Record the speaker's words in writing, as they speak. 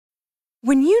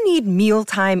When you need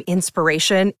mealtime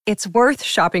inspiration, it's worth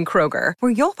shopping Kroger,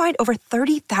 where you'll find over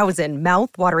 30,000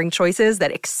 mouth-watering choices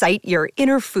that excite your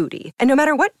inner foodie. And no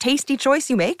matter what tasty choice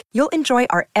you make, you'll enjoy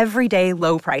our everyday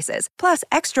low prices, plus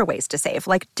extra ways to save,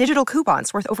 like digital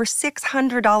coupons worth over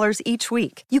 $600 each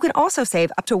week. You can also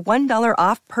save up to $1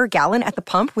 off per gallon at the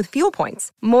pump with fuel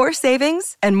points. More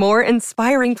savings and more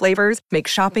inspiring flavors make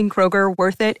shopping Kroger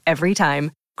worth it every time.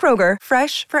 Kroger,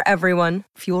 fresh for everyone.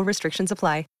 Fuel restrictions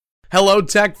apply. Hello,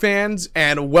 Tech fans,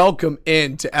 and welcome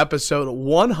into episode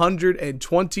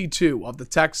 122 of the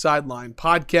Tech Sideline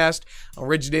podcast,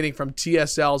 originating from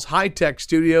TSL's high-tech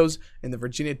studios in the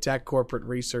Virginia Tech Corporate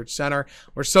Research Center.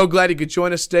 We're so glad you could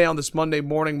join us today on this Monday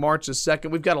morning, March the 2nd.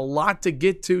 We've got a lot to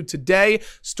get to today,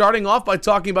 starting off by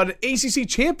talking about an ACC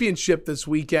championship this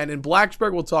weekend in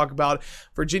Blacksburg. We'll talk about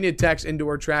Virginia Tech's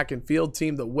indoor track and field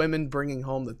team, the women bringing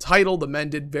home the title. The men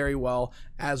did very well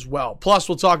as well. Plus,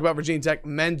 we'll talk about Virginia Tech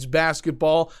men's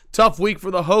basketball. Tough week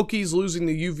for the Hokies, losing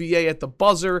to UVA at the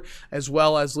buzzer, as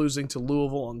well as losing to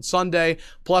Louisville on Sunday.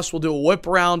 Plus, we'll do a whip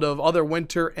around of other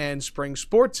winter and spring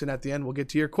sports, and at the end, we'll get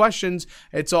to your questions.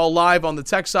 It's all live on the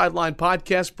Tech Sideline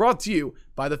podcast, brought to you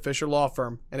by the Fisher Law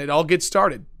Firm, and it all gets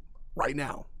started right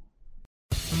now.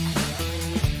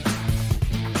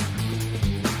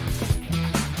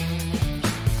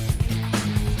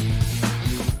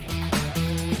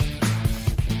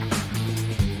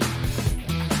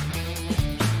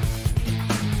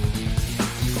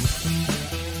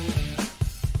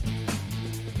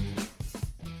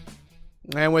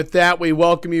 And with that, we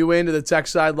welcome you into the Tech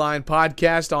Sideline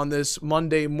podcast on this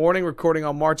Monday morning, recording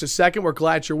on March the 2nd. We're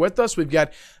glad you're with us. We've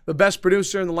got the best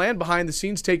producer in the land behind the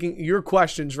scenes taking your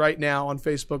questions right now on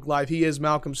Facebook Live. He is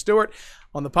Malcolm Stewart.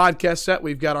 On the podcast set,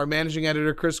 we've got our managing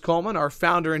editor, Chris Coleman, our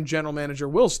founder and general manager,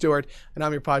 Will Stewart, and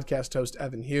I'm your podcast host,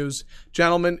 Evan Hughes.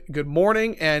 Gentlemen, good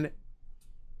morning and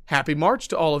happy March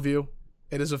to all of you.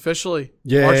 It is officially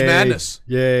March Madness.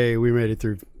 Yay, we made it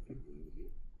through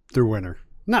winter.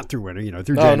 Not through winter,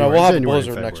 through January. No, we'll have a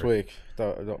blizzard next week.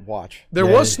 Watch. There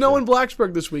was snow in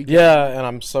Blacksburg this week. Yeah, and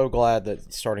I'm so glad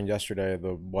that starting yesterday,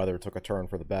 the weather took a turn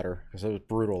for the better, because it was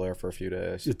brutal there for a few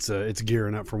days. It's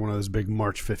gearing up for one of those big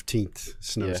March 15th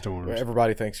snowstorms. Yeah,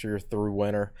 everybody thinks you're through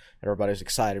winter, and everybody's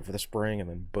excited for the spring, and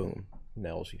then boom,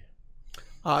 nails you.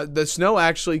 The snow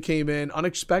actually came in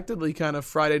unexpectedly kind of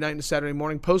Friday night and Saturday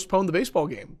morning, postponed the baseball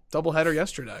game. Doubleheader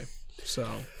yesterday.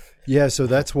 Yeah, so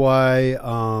that's why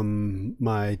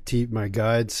my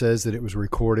guide says that it was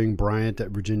recording Bryant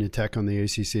at Virginia Tech on the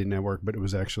ACC network, but it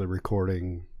was actually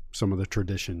recording some of the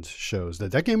Traditions shows.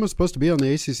 That game was supposed to be on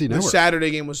the ACC network. The Saturday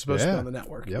game was supposed to be on the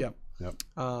network. Yep.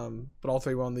 But all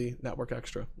three were on the network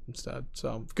extra instead.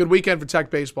 So good weekend for Tech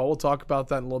baseball. We'll talk about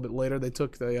that in a little bit later. They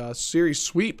took the series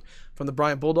sweep from the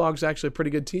Bryant Bulldogs. Actually, a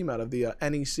pretty good team out of the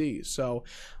NEC. So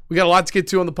we got a lot to get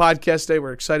to on the podcast today.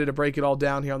 We're excited to break it all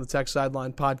down here on the Tech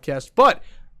Sideline podcast. But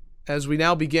as we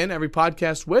now begin every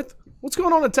podcast with, what's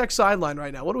going on at Tech Sideline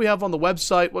right now? What do we have on the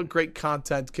website? What great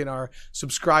content can our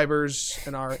subscribers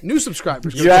and our new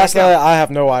subscribers You asked that? I have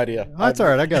no idea. That's all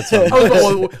right. I got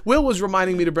something. Will was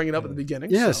reminding me to bring it up at the beginning.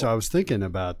 Yeah, so I was thinking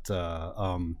about,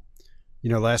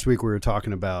 last week we were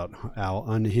talking about how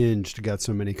Unhinged got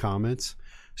so many comments.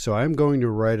 So I'm going to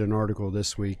write an article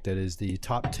this week that is the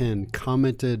top 10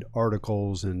 commented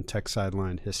articles in Tech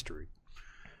Sideline history.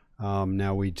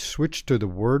 Now, we switched to the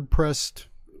WordPress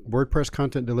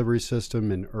content delivery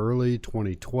system in early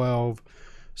 2012.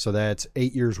 So that's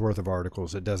 8 years worth of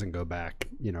articles. It doesn't go back,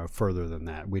 further than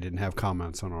that. We didn't have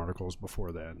comments on articles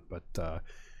before then. But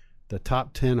the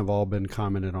top 10 have all been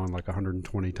commented on like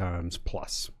 120 times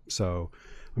plus. So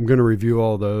I'm going to review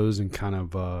all those and kind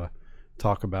of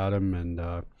talk about them,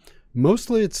 and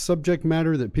mostly it's subject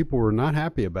matter that people were not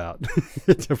happy about.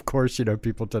 Of course,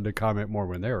 people tend to comment more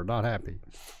when they are not happy.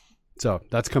 So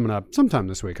that's coming up sometime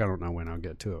this week. I don't know when I'll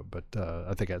get to it, but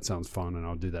I think that sounds fun, and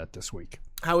I'll do that this week.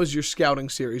 How has your scouting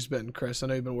series been, Chris? I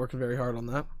know you've been working very hard on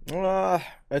that.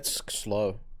 It's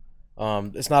slow.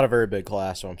 It's not a very big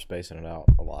class, so I'm spacing it out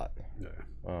a lot. Yeah.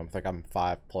 I think I'm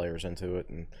 5 players into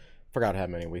it, and forgot how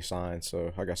many we signed,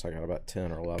 so I guess I got about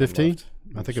 10 or 11 15? left.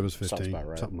 I think it was 15. Sounds about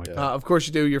right. Something like that. Of course,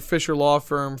 you do your Fisher Law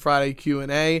Firm Friday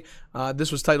Q&A.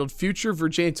 This was titled Future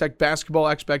Virginia Tech Basketball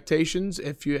Expectations.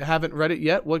 If you haven't read it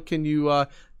yet, what can you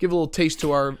give a little taste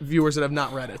to our viewers that have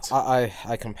not read it?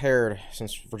 I compared,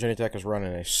 since Virginia Tech is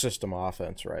running a system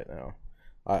offense right now,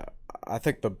 I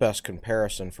think the best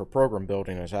comparison for program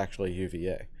building is actually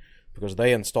UVA, because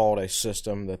they installed a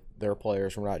system that their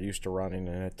players were not used to running,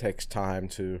 and it takes time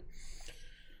to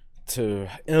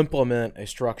implement a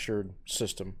structured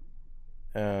system.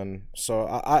 And so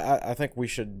I think we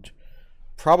should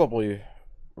probably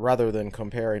rather than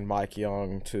comparing Mike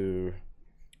Young to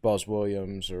Buzz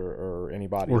Williams or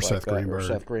anybody or like Seth that, Greenberg. or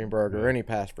Seth Greenberg, or any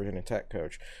past Virginia Tech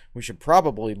coach, we should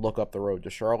probably look up the road to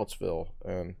Charlottesville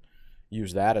and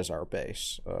use that as our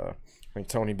base. I mean,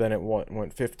 Tony Bennett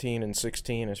went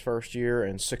 15-16 his first year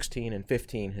and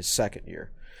 16-15 his second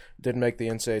year. Didn't make the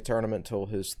NCAA tournament until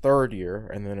his third year,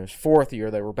 and then his fourth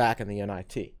year they were back in the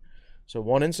NIT. So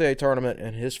one NCAA tournament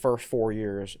in his first 4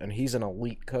 years, and he's an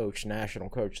elite coach, national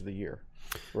coach of the year.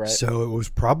 Right. So it was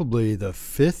probably the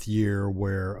fifth year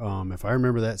where, if I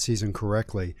remember that season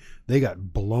correctly, they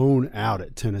got blown out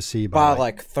at Tennessee by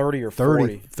like 30 or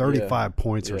 40. 35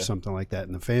 points or something like that.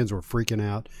 And the fans were freaking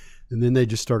out. And then they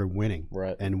just started winning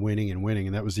and winning and winning.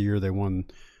 And that was the year they won,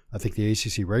 I think, the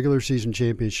ACC regular season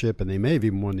championship. And they may have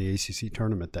even won the ACC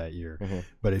tournament that year. Mm-hmm.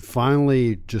 But it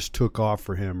finally just took off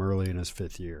for him early in his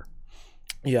fifth year.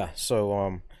 Yeah.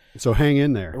 So hang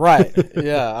in there. Right.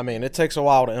 Yeah. I mean, it takes a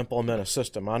while to implement a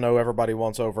system. I know everybody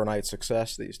wants overnight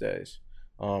success these days.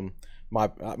 My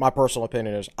personal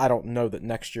opinion is I don't know that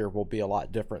next year will be a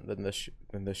lot different than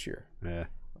this year. Yeah.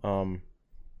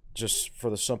 Just for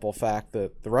the simple fact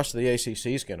that the rest of the ACC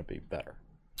is going to be better.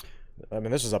 I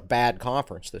mean, this is a bad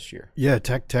conference this year. Yeah,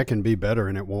 Tech can be better,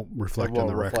 and it won't reflect in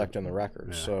the record. Reflect in the record.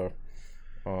 Yeah.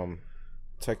 So,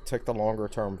 Take the longer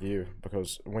term view,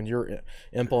 because when you're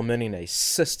implementing a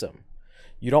system,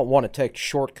 you don't want to take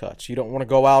shortcuts. You don't want to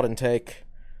go out and take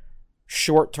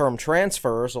short term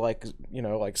transfers like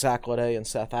Zach Lede and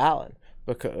Seth Allen,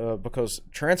 because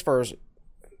transfers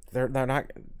they're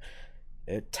not.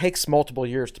 It takes multiple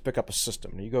years to pick up a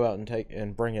system. You go out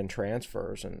and bring in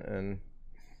transfers, and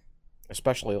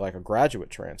especially like a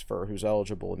graduate transfer who's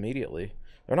eligible immediately.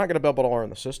 They're not going to be able to learn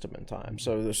the system in time.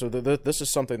 So this is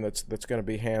something that's going to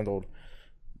be handled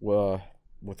with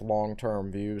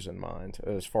long-term views in mind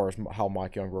as far as how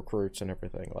Mike Young recruits and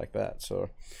everything like that. So,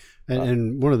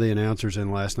 and one of the announcers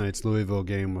in last night's Louisville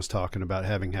game was talking about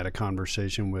having had a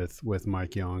conversation with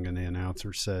Mike Young, and the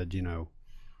announcer said,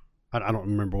 I don't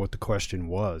remember what the question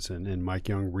was, and Mike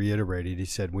Young reiterated, he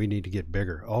said, we need to get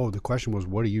bigger. Oh, the question was,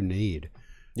 what do you need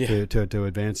to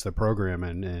advance the program?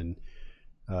 And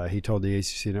he told the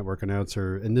ACC Network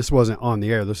announcer, and this wasn't on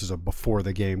the air, this is a before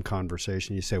the game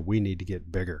conversation. He said, we need to get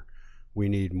bigger. We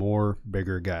need more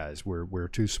bigger guys. We're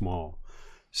too small.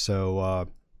 So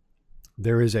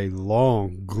there is a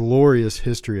long, glorious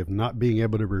history of not being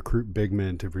able to recruit big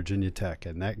men to Virginia Tech,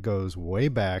 and that goes way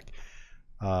back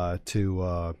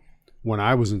to when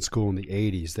I was in school in the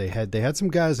 80s. They had some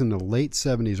guys in the late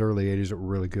 70s, early 80s that were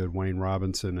really good, Wayne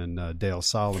Robinson and Dale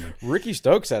Solomon. Ricky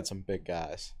Stokes had some big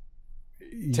guys.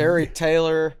 Terry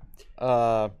Taylor,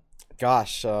 Carlton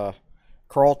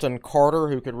Carter,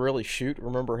 who could really shoot.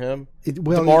 Remember him?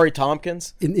 Damari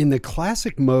Tompkins. In the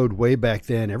classic mode way back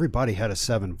then, everybody had a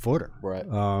 7-footer. Right.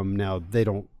 Now they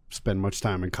don't spend much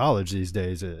time in college these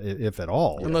days, if at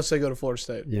all. Unless they go to Florida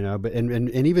State. But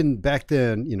and even back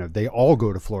then, they all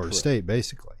go to Florida State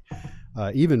basically.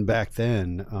 Even back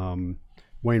then,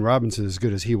 Wayne Robinson, as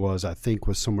good as he was, I think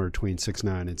was somewhere between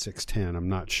 6'9" and 6'10". I'm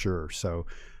not sure. So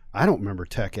I don't remember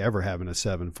Tech ever having a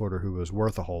 7-footer who was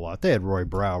worth a whole lot. They had Roy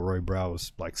Brow. Roy Brow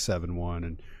was like 7'1",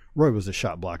 and Roy was a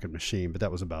shot blocking machine, but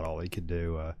that was about all he could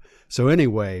do. So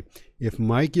anyway, if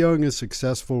Mike Young is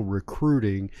successful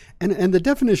recruiting, and the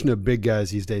definition of big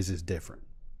guys these days is different.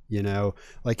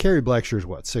 Like Kerry Blackshear's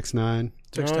what, 6'9"?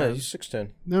 6'10". He's 6'10".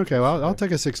 Okay, well, I'll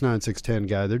take a 6'9", 6'10"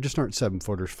 guy. There just aren't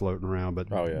 7-footers floating around, but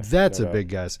that's a big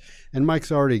guy. And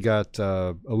Mike's already got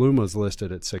Aluma's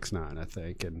listed at 6'9", I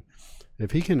think, and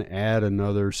if he can add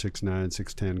another 6'9",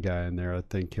 6'10" guy in there, I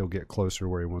think he'll get closer to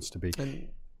where he wants to be. And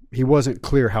he wasn't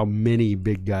clear how many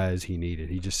big guys he needed.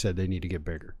 He just said they need to get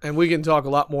bigger. And we can talk a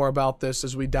lot more about this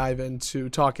as we dive into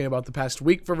talking about the past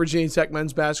week for Virginia Tech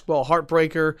men's basketball.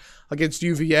 Heartbreaker against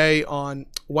UVA on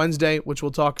Wednesday, which we'll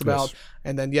talk about. Yes.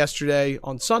 And then yesterday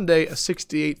on Sunday, a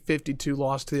 68-52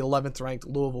 loss to the 11th-ranked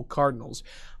Louisville Cardinals.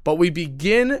 But we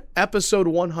begin episode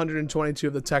 122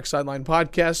 of the Tech Sideline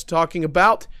Podcast talking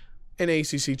about an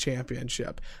ACC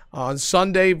championship. On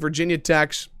Saturday, Virginia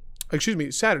Tech's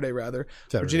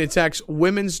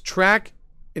women's track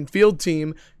and field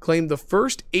team claimed the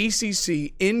first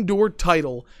ACC indoor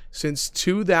title since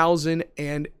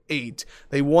 2008.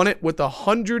 They won it with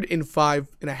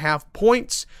 105.5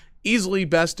 points, easily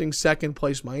besting second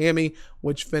place Miami,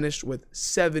 which finished with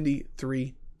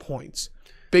 73 points.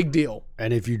 Big deal.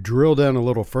 And if you drill down a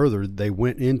little further, they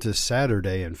went into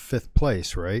Saturday in 5th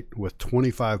place, right, with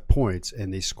 25 points,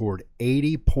 and they scored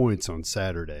 80 points on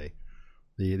Saturday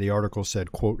The article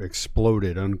said, quote,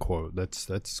 exploded, unquote.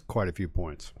 That's quite a few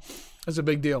points. That's a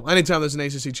big deal. Anytime there's an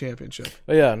ACC championship.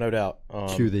 Yeah, no doubt.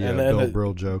 Cue the Bill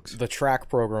Brill jokes. The track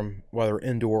program, whether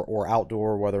indoor or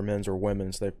outdoor, whether men's or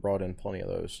women's, they've brought in plenty of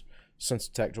those. Since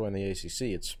Tech joined the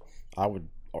ACC, I would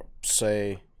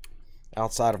say,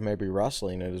 outside of maybe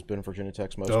wrestling, it has been Virginia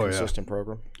Tech's most consistent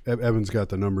program. Evan's got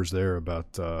the numbers there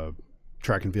about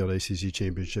track and field ACC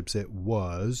championships. It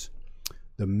was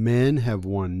the men have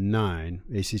won 9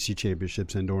 ACC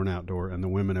championships, indoor and outdoor, and the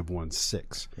women have won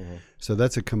 6. Mm-hmm. So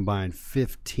that's a combined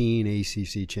 15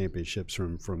 ACC championships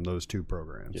from those two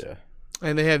programs. Yeah,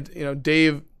 and they have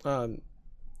Dave. Don't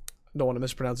want to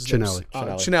mispronounce his name.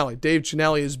 Chinelli. Dave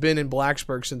Chinelli has been in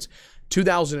Blacksburg since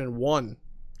 2001,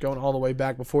 going all the way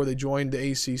back before they joined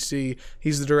the ACC.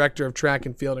 He's the director of track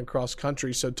and field and cross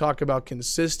country. So talk about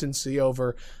consistency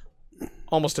over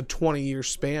almost a 20-year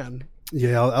span.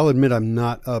 Yeah, I'll admit I'm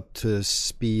not up to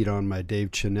speed on my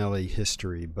Dave Chinelli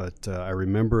history, but I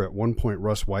remember at one point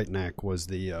Russ Whitenack was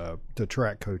the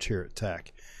track coach here at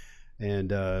Tech,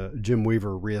 and Jim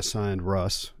Weaver reassigned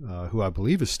Russ, who I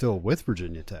believe is still with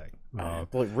Virginia Tech.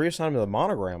 Reassigned him to the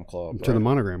Monogram Club. To the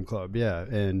Monogram Club, yeah,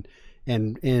 and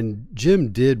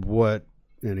Jim did what,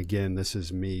 and again, this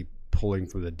is me pulling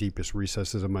from the deepest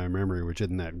recesses of my memory, which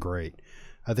isn't that great.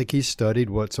 I think he studied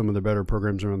what some of the better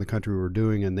programs around the country were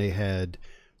doing, and they had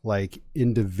like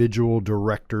individual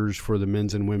directors for the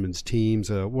men's and women's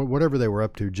teams. Whatever they were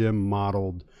up to, Jim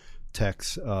modeled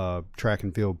Tech's track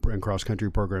and field and cross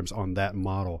country programs on that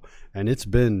model, and it's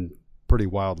been pretty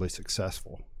wildly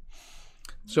successful.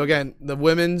 So again, the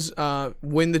women's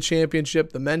win the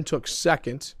championship. The men took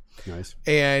second. Nice.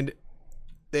 And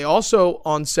they also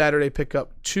on Saturday pick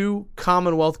up 2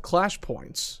 Commonwealth Clash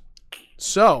points.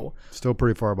 So still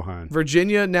pretty far behind.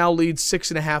 Virginia now leads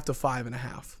 6.5 to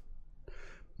 5.5.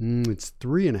 It's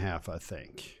 3.5, I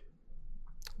think.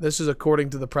 This is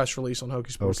according to the press release on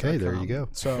HokieSports.com. Okay, there you go.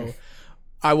 So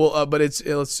I will, but let's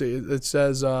see. It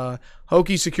says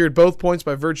Hokie secured both points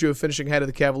by virtue of finishing ahead of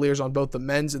the Cavaliers on both the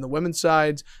men's and the women's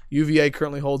sides. UVA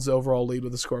currently holds the overall lead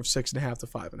with a score of 6.5 to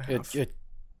 5.5. It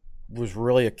was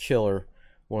really a killer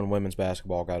when women's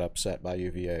basketball got upset by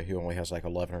UVA, who only has like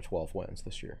 11 or 12 wins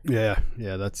this year. Yeah,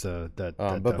 that's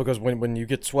but because when you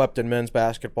get swept in men's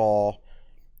basketball,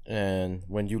 and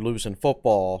when you lose in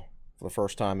football for the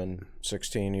first time in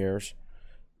 16 years,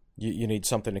 you need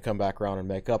something to come back around and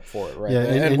make up for it, right? Yeah,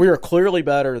 and we are clearly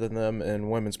better than them in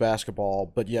women's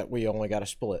basketball, but yet we only got a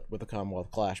split with the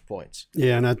Commonwealth Clash points.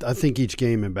 Yeah, and I think each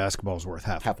game in basketball is worth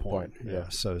half a point. Yeah,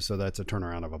 so that's a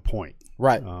turnaround of a point.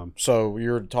 Right. So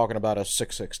you're talking about a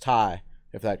 6-6 tie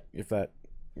if that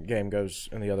game goes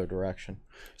in the other direction.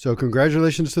 So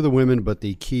congratulations to the women, but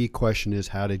the key question is,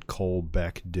 how did Cole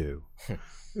Beck do?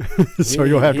 So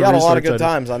you'll have to. He had a lot of good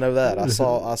times. I know that. I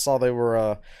saw they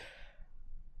were.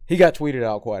 He got tweeted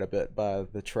out quite a bit by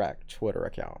the track Twitter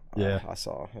account. Yeah, I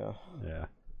saw. Yeah.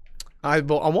 I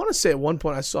want to say at one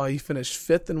point I saw he finished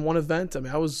 5th in one event. I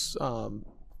mean, I was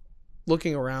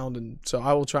looking around, and so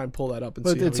I will try and pull that up and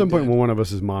see. But at some point when one of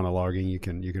us is monologuing, you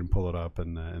can pull it up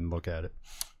and look at it.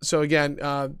 So again,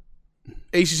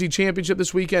 ACC championship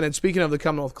this weekend, and speaking of the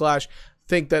Commonwealth Clash,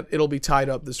 think that it'll be tied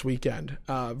up this weekend.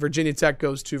 Virginia Tech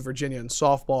goes to Virginia in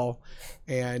softball,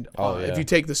 and if you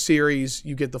take the series,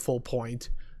 you get the full point.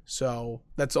 So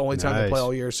that's the only time they play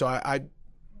all year. So I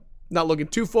not looking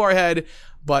too far ahead,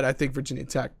 but I think Virginia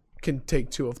Tech can take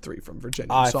 2 of 3 from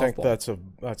Virginia. I think that's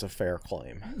a fair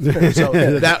claim. So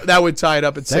that would tie it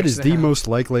up at 6.5. That is the most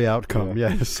likely outcome.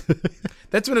 Yeah. Yes.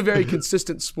 That's been a very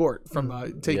consistent sport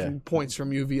from taking points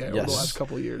from UVA over the last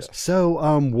couple of years.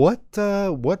 So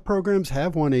what programs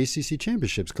have won ACC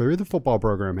championships? Clearly the football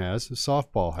program has.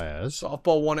 Softball has.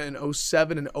 Softball won it in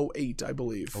 2007 and 2008, I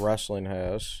believe. Wrestling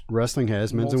has.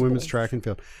 Men's and women's track and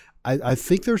field. I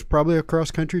think there's probably a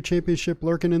cross-country championship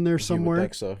lurking in there somewhere. I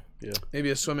think so, yeah. Maybe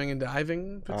a swimming and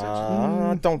diving, potentially?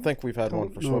 I don't think we've had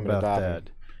one for swimming and diving.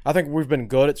 I think we've been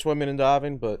good at swimming and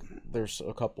diving, but there's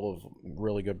a couple of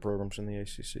really good programs in the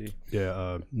ACC.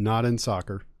 Yeah, not in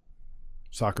soccer.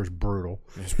 Soccer's brutal.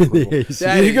 It's brutal.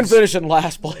 You can finish in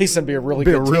last place and be a really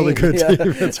good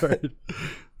team. That's right.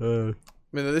 I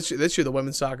mean, this year the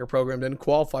women's soccer program didn't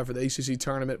qualify for the ACC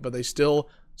tournament, but they still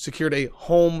secured a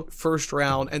home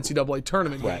first-round NCAA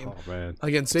tournament game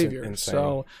against Xavier.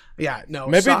 So, yeah, no.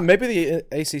 Maybe the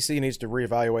ACC needs to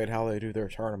reevaluate how they do their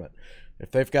tournament. If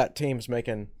they've got teams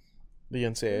making the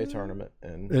NCAA tournament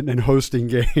and hosting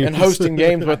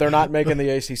games, but they're not making the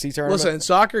ACC tournament. Listen, in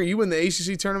soccer, you win the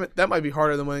ACC tournament, that might be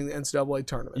harder than winning the NCAA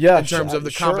tournament. Yeah, in terms of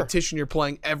the competition you're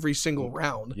playing every single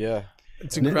round. Yeah.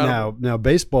 It's incredible. Now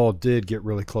baseball did get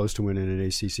really close to winning an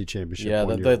ACC championship. Yeah,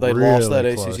 one they year. lost that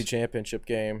Really close ACC championship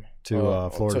game to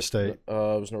Florida State. It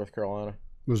was North Carolina.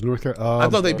 It was North Carolina. I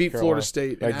thought they North beat Carolina. Florida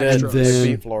State. They in did. Astros. They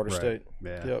beat Florida Right. State.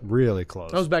 Yeah, Yep. really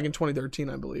close. That was back in 2013,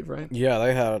 I believe, right? Yeah,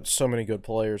 they had so many good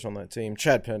players on that team.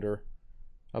 Chad Pender,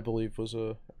 I believe, was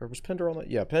Pender on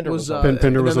that? Yeah, Pender was on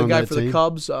Pender and was then on the guy that for team? the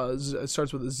Cubs. It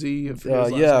starts with a Z. I forget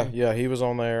his last name. he was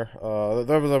on there.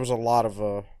 There was a lot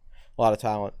of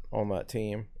talent on that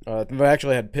team. They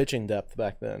actually had pitching depth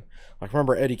back then. Like,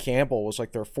 remember Eddie Campbell was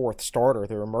like their fourth starter,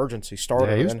 their emergency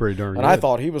starter. Yeah, he was pretty darn good. And I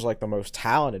thought he was like the most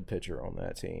talented pitcher on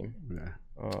that team. Yeah.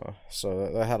 So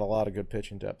they had a lot of good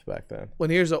pitching depth back then. When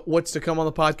here's what's to come on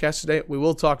the podcast today, we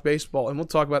will talk baseball and we'll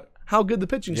talk about how good the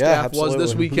pitching staff was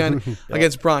this absolutely. weekend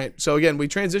against Bryant. So again, we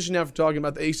transition now from talking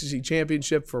about the ACC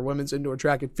championship for women's indoor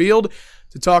track and field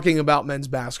to talking about men's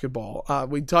basketball.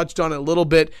 We touched on it a little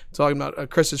bit, talking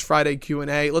about Chris's Friday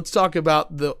Q&A. Let's talk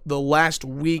about the last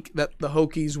week that the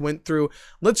Hokies went through.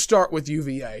 Let's start with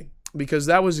UVA, because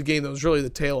that was a game that was really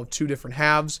the tale of two different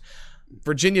halves.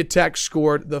 Virginia Tech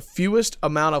scored the fewest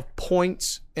amount of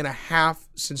points in a half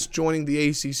since joining the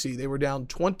ACC. They were down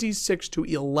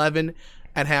 26-11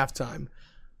 at halftime.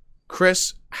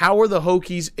 Chris, how were the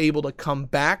Hokies able to come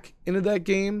back into that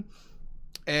game?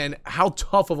 And how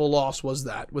tough of a loss was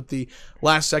that with the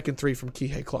last second three from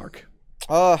Kihei Clark?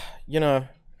 At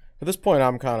this point,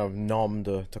 I'm kind of numb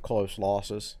to close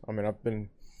losses. I mean, I've been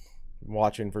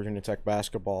watching Virginia Tech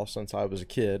basketball since I was a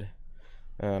kid.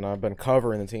 And I've been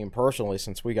covering the team personally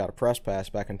since we got a press pass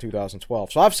back in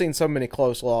 2012. So I've seen so many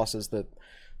close losses that,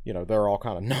 they're all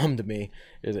kind of numb to me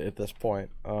at this point.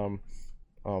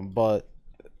 But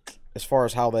as far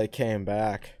as how they came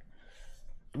back,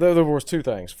 there was two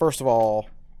things. First of all,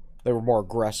 they were more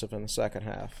aggressive in the second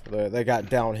half. They got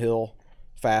downhill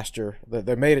faster.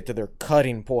 They made it to their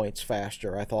cutting points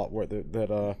faster, I thought,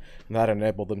 that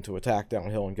enabled them to attack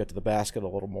downhill and get to the basket a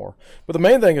little more. But the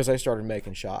main thing is they started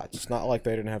making shots. It's not like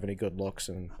they didn't have any good looks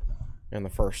in the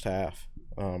first half.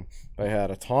 They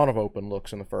had a ton of open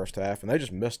looks in the first half, and they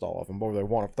just missed all of them. What were they,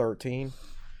 1 of 13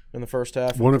 in the first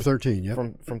half? 1 of 13, yeah.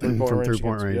 From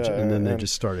three-point range. Yeah, and then they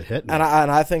just started hitting. And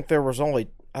I think there was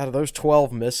only, out of those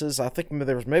 12 misses, I think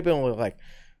there was maybe only like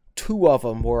 2 of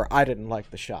them where I didn't like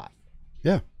the shot.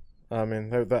 Yeah. I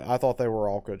mean, I thought they were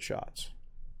all good shots.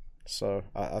 So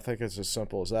I think it's as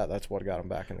simple as that. That's what got them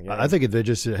back in the game. I think if they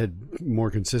just had more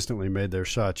consistently made their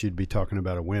shots, you'd be talking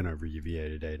about a win over UVA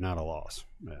today, not a loss.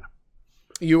 Yeah.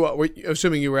 You were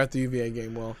assuming you were at the UVA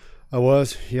game, Will. I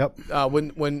was, yep.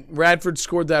 When Radford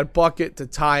scored that bucket to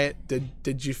tie it,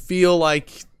 did you feel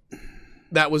like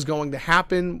that was going to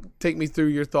happen? Take me through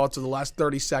your thoughts of the last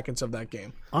 30 seconds of that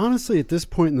game. Honestly, at this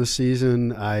point in the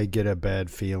season, I get a bad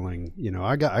feeling.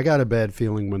 I got a bad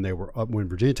feeling when they were up, when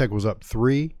Virginia Tech was up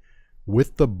 3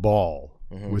 with the ball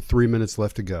with 3 minutes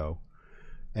left to go,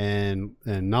 and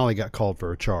Nolly got called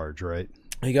for a charge, right?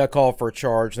 He got called for a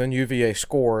charge. Then UVA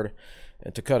scored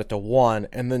to cut it to 1,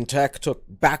 and then Tech took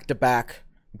back-to-back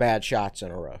bad shots in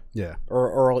a row. Yeah,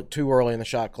 or too early in the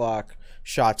shot clock.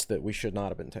 Shots that we should not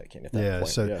have been taking at that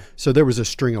point. So there was a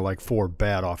string of like 4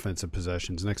 bad offensive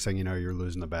possessions. Next thing you know, you're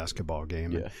losing the basketball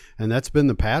game, and that's been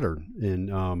the pattern.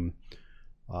 And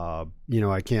I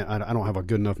don't have a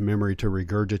good enough memory to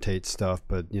regurgitate stuff,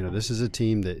 but this is a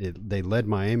team that they led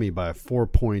Miami by 4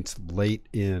 points late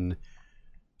in,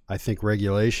 I think,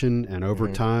 regulation and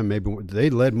overtime. Maybe they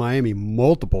led Miami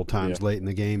multiple times late in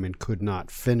the game and could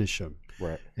not finish them.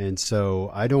 Right. And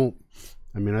so I'm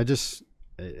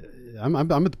at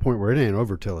the point where it ain't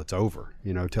over till it's over,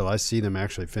 till I see them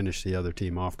actually finish the other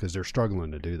team off, because they're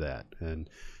struggling to do that. And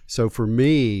so for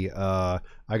me, I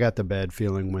got the bad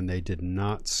feeling when they did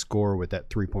not score with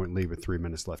that 3-point lead with 3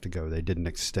 minutes left to go. They didn't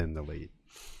extend the lead.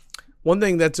 One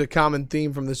thing that's a common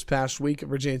theme from this past week of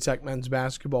Virginia Tech men's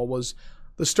basketball was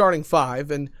the starting 5.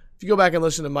 And if you go back and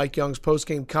listen to Mike Young's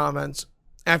post-game comments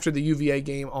after the UVA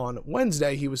game on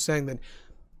Wednesday, he was saying that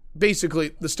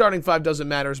basically the starting 5 doesn't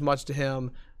matter as much to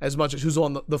him as much as who's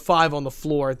on the 5 on the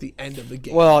floor at the end of the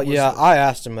game. Well, I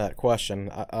asked him that question,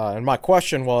 and my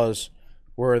question was,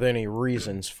 were there any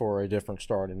reasons for a different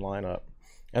starting lineup?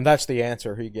 And that's the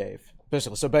answer he gave.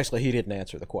 Basically, he didn't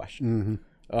answer the question.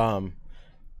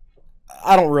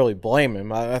 I don't really blame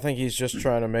him. I think he's just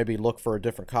trying to maybe look for a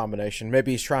different combination.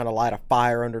 Maybe he's trying to light a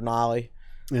fire under Nolly.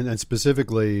 And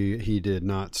specifically, he did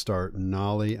not start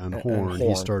Nolly and Horn.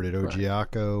 He started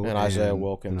Ogiaco and Isaiah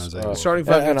Wilkins. Starting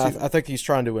 5. And I think he's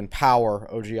trying to empower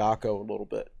Ogiaco a little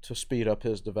bit to speed up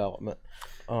his development.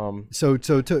 So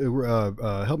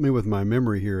to help me with my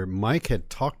memory here, Mike had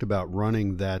talked about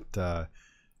running that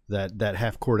that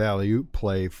half court alley-oop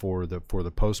play for the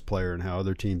post player and how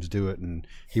other teams do it, and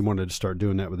he wanted to start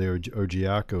doing that with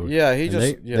Ojiako. Yeah,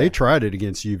 they tried it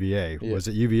against UVA. Yeah. Was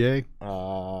it UVA?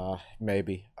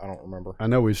 Maybe, I don't remember. I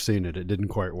know we've seen it. It didn't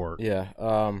quite work. Yeah.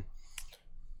 Well,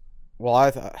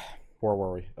 where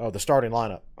were we? Oh, the starting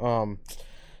lineup.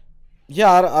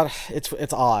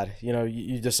 It's odd. You know,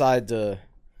 you decide to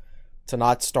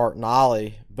not start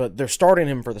Nolly, but they're starting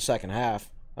him for the second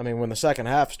half. I mean, when the second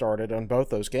half started on both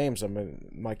those games, I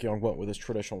mean, Mike Young went with his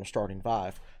traditional starting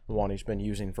five, the one he's been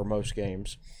using for most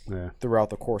games throughout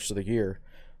the course of the year.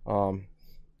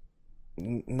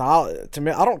 Nolly, to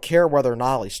me, I don't care whether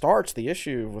Nolly starts. The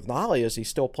issue with Nolly is he's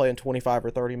still playing 25 or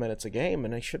 30 minutes a game,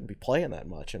 and he shouldn't be playing that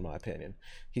much, in my opinion.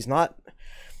 He's not.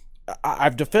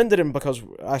 I've defended him because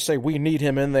I say we need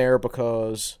him in there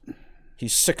because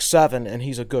he's 6'7" and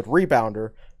he's a good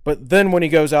rebounder. But then when he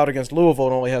goes out against Louisville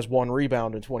and only has one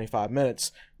rebound in 25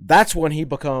 minutes, that's when it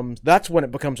becomes a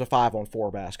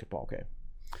 5-on-4 basketball game.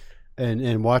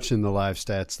 And watching the live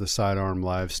stats, the sidearm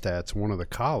live stats, one of the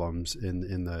columns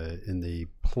in the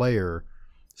player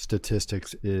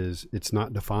statistics is it's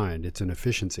not defined. It's an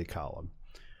efficiency column.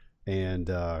 And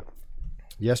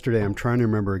yesterday, I'm trying to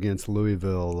remember against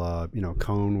Louisville,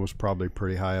 Cone was probably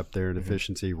pretty high up there in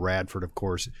efficiency. Radford, of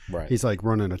course, he's like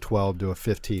running a 12 to a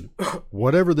 15.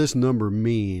 Whatever this number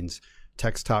means,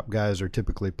 Tech's top guys are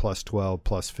typically plus 12,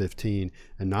 plus 15,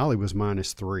 and Nolly was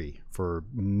minus 3 for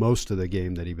most of the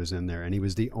game that he was in there, and he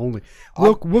was the only.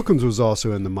 Wilkins was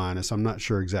also in the minus. I'm not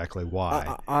sure exactly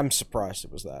why. I'm surprised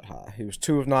it was that high. He was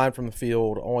 2 of 9 from the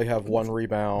field, only have 1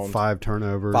 rebound, 5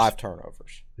 turnovers.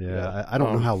 Yeah. I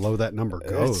don't know how low that number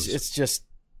goes. It's just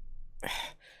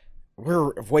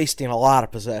we're wasting a lot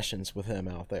of possessions with him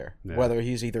out there, whether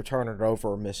he's either turning it over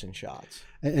or missing shots.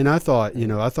 And I thought,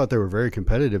 they were very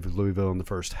competitive with Louisville in the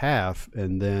first half,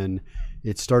 and then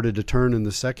it started to turn in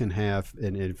the second half.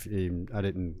 And I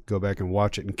didn't go back and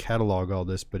watch it and catalog all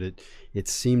this, but it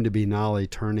seemed to be Nolly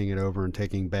turning it over and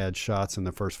taking bad shots in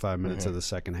the first 5 minutes of the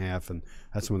second half, and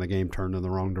that's when the game turned in the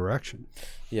wrong direction.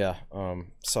 Yeah.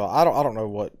 So I don't know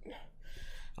what.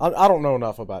 I don't know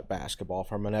enough about basketball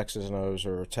from an X's and O's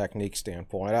or a technique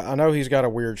standpoint. I know he's got a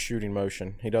weird shooting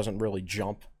motion. He doesn't really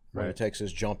jump when he takes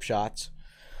his jump shots.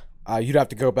 You'd have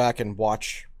to go back and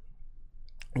watch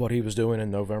what he was doing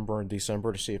in November and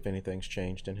December to see if anything's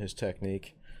changed in his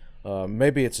technique.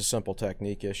 Maybe it's a simple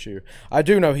technique issue. I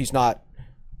do know he's not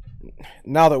 –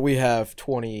 now that we have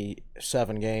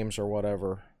 27 games or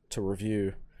whatever to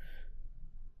review –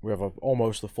 we have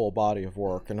almost the full body of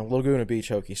work. And Laguna Beach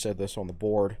Hokie said this on the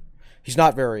board. He's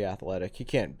not very athletic. He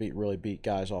can't really beat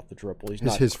guys off the dribble.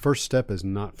 His first step is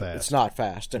not fast. It's not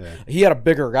fast. And he had a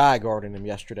bigger guy guarding him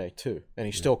yesterday too, and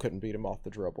he still couldn't beat him off the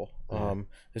dribble.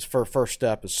 His first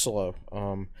step is slow.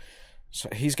 So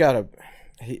he's got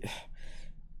I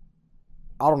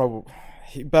don't know.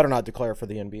 He better not declare for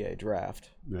the NBA draft.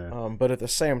 But at the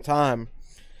same time,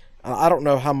 I don't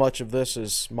know how much of this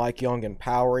is Mike Young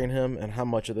empowering him and how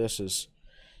much of this is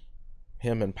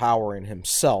him empowering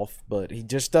himself, but he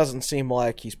just doesn't seem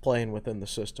like he's playing within the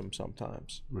system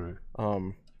sometimes. Right.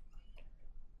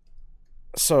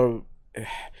 So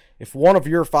if one of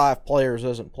your 5 players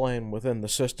isn't playing within the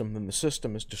system, then the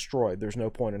system is destroyed. There's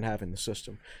no point in having the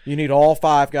system. You need all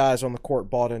 5 guys on the court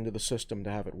bought into the system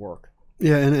to have it work.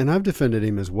 Yeah, and I've defended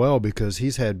him as well because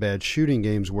he's had bad shooting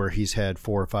games where he's had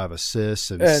 4 or 5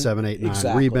 assists and 7, 8,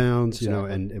 9 rebounds.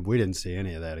 And we didn't see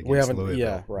any of that against Louisville.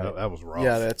 Yeah, right. That was rough.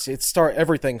 Yeah,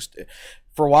 everything's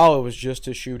for a while. It was just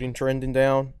his shooting trending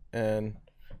down, and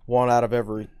 1 out of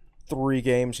every 3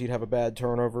 games he'd have a bad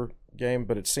turnover game.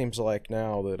 But it seems like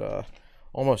now that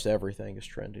almost everything is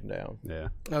trending down. Yeah,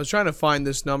 I was trying to find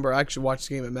this number. I actually watched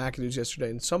the game at McAdoo's yesterday,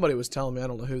 and somebody was telling me, I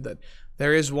don't know who, that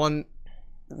there is one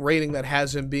rating that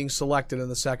has him being selected in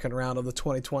the second round of the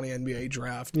 2020 NBA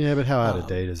draft. Yeah, but how out of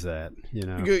date is that?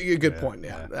 Good point.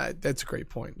 Yeah, that's a great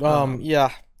point.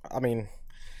 Yeah, I mean,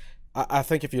 I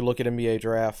think if you look at NBA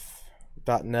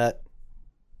Draft.net,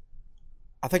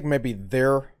 I think maybe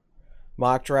their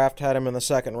mock draft had him in the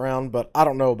second round, but I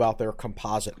don't know about their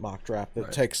composite mock draft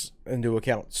that takes into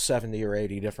account 70 or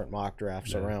 80 different mock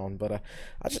drafts around. But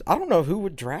I don't know who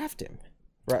would draft him.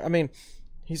 Right? I mean,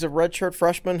 he's a redshirt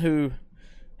freshman who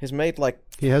has made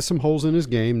he has some holes in his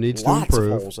game, needs to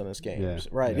improve. Lots of holes in his game,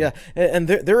 right? Yeah, and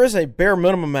there is a bare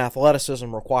minimum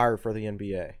athleticism required for the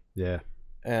NBA. Yeah,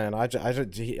 and I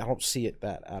don't see it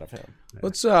that out of him.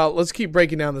 Let's keep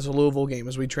breaking down this Louisville game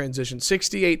as we transition.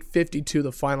 68-52,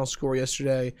 the final score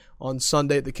yesterday on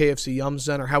Sunday at the KFC Yum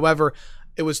Center. However,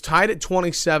 It was tied at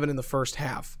 27 in the first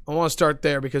half. I want to start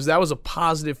there because that was a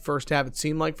positive first half, it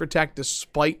seemed like, for Tech,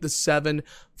 despite the 7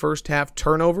 first half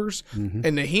turnovers. And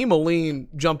Naheem Aline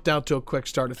jumped out to a quick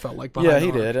start, it felt like. Yeah,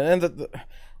 he did. And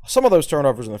some of those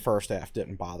turnovers in the first half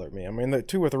didn't bother me. I mean, the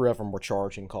 2 or 3 of them were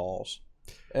charging calls.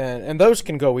 And those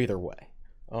can go either way.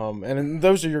 And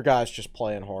those are your guys just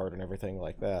playing hard and everything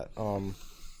like that.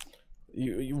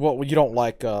 You don't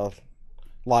like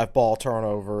live ball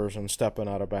turnovers and stepping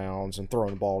out of bounds and throwing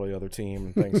the ball to the other team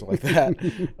and things like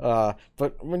that.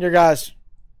 But when your guys,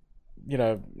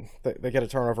 they get a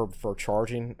turnover for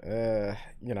charging,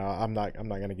 I'm not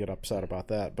going to get upset about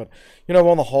that. But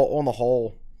on the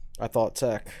whole, I thought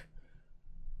Tech,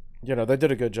 they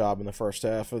did a good job in the first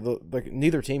half.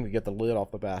 Neither team could get the lid off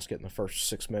the basket in the first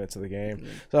 6 minutes of the game.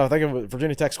 So I think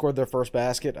Virginia Tech scored their first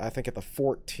basket, I think at the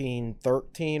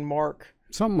 14-13 mark.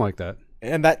 Something like that.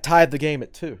 And that tied the game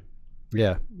at 2.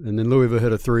 Yeah, and then Louisville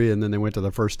hit a 3, and then they went to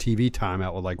the first TV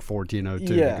timeout with like 14:02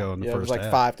 to go in the first half. It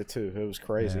was like 5-2. It was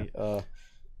crazy. So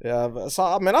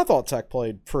I mean, I thought Tech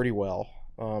played pretty well.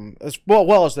 As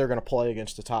well as they're going to play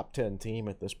against a top 10 team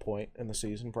at this point in the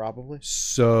season, probably.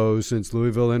 So since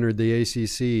Louisville entered the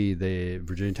ACC, the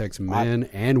Virginia Tech's men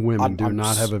and women do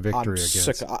not have a victory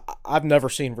against. I've never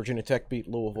seen Virginia Tech beat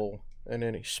Louisville in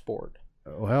any sport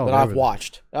that I've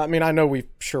watched. I mean, I know we've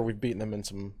beaten them in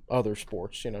some other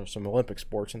sports, some Olympic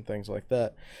sports and things like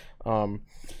that.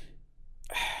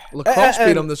 Lacrosse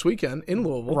beat them this weekend in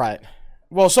Louisville, right?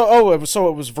 Well, it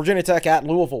was Virginia Tech at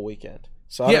Louisville weekend.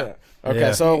 So yeah.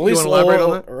 Okay. So at least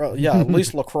at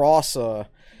least lacrosse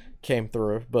came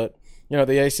through, but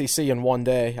the ACC in one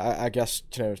day, I guess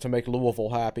to make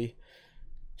Louisville happy,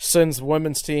 sends the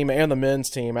women's team and the men's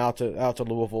team out to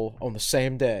Louisville on the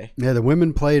same day. Yeah, the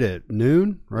women played at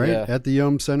noon, right, yeah, at the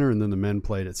Yum Center, and then the men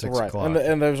played at 6 o'clock.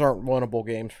 And those aren't winnable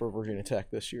games for Virginia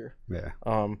Tech this year. Yeah.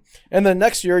 And then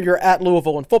next year you're at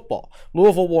Louisville in football.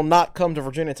 Louisville will not come to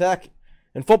Virginia Tech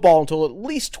in football until at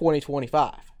least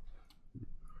 2025.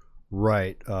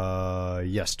 Right.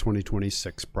 Yes,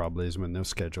 2026 probably is when they'll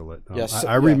schedule it. Yes,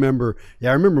 I remember.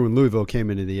 Yeah, I remember when Louisville came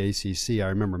into the ACC. I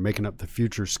remember making up the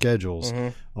future schedules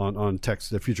on Tech's,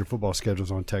 the future football schedules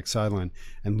on Tech's sideline,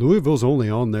 and Louisville's only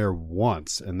on there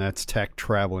once, and that's Tech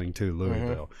traveling to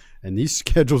Louisville. And these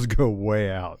schedules go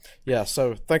way out. Yeah.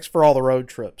 So thanks for all the road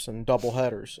trips and double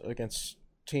headers against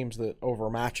teams that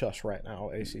overmatch us right now,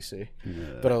 ACC.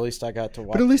 Yeah. But at least I got to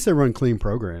watch. But at least they run clean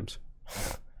programs.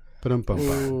 Will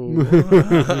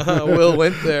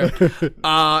went there.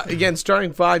 Again,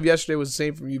 starting 5 yesterday was the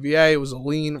same from UVA. It was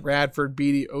Aline, Radford,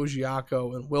 Beatty,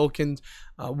 Ogiaco, and Wilkins.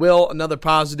 Will, another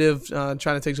positive, trying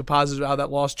to take some positive out of that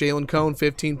loss. Jalen Cone,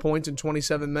 15 points in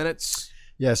 27 minutes.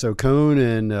 Yeah, so Cone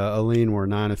and Aline were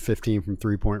 9 of 15 from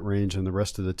three-point range, and the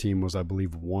rest of the team was, I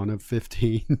believe, 1 of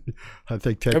 15. I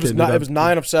think Tech it was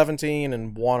 9 of 17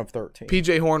 and 1 of 13.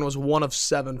 PJ Horn was 1 of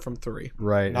 7 from 3.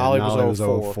 Right. Nolly was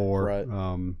 0 4. Right.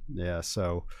 Yeah,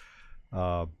 so,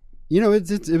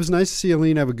 it was nice to see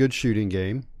Aline have a good shooting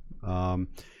game.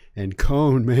 And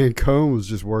Cone was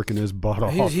just working his butt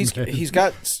off. He's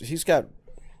got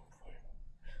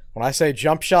when I say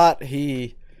jump shot,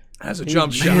 he has a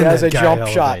jump shot. He has a jump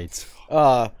shot.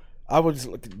 I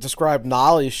would describe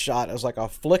Nolly's shot as like a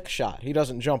flick shot. He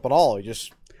doesn't jump at all. He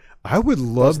just. I would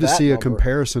love to see a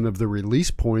comparison of the release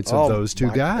points of those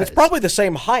two guys. It's probably the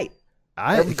same height.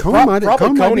 Cone might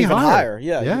be even higher.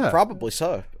 Yeah, probably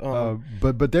so.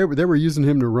 But they were using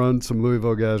him to run some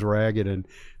Louisville guys ragged, and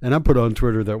I put on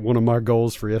Twitter that one of my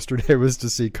goals for yesterday was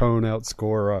to see Cone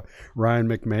outscore Ryan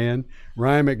McMahon.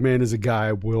 Ryan McMahon is a guy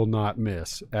I will not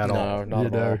miss at all. No, not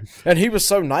at all. And he was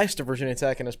so nice to Virginia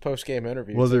Tech in his post-game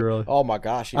interview. Was he really? Oh, my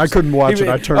gosh. I couldn't watch it.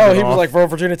 I turned it off. He was like, well,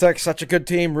 Virginia Tech's such a good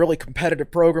team, really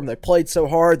competitive program. They played so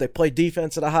hard. They played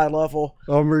defense at a high level.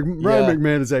 Ryan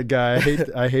McMahon is that guy.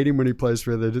 I hate him when he plays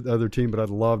for the other team, but I'd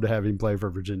love to have him play for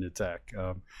Virginia Tech.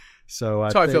 That's how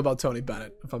I feel about Tony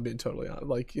Bennett, if I'm being totally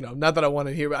honest. Not that I want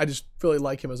to hear, but I just really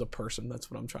like him as a person. That's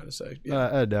what I'm trying to say. Yeah.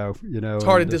 I know. It's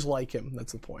hard to dislike him.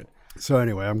 That's the point. So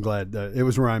anyway, I'm glad it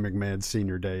was Ryan McMahon's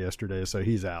senior day yesterday, so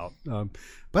he's out.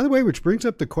 By the way, which brings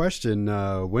up the question,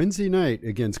 Wednesday night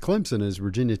against Clemson is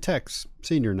Virginia Tech's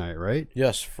senior night, right?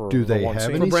 Yes. Do they have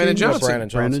any? For Brandon Johnson.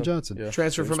 Brandon Johnson. Yeah.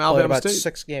 Transfer from Alabama State.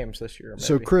 6 games this year, maybe.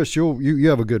 So, Chris, you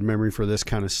have a good memory for this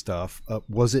kind of stuff.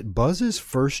 Was it Buzz's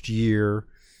first year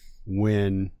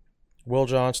when Will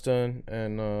Johnston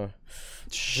and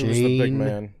Shane, who was the big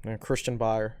man? Christian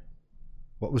Byer.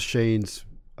 What was Shane's?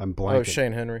 I'm blanking. Oh,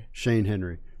 Shane Henry.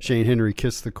 Shane Henry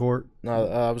kissed the court? No,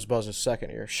 that was Buzz's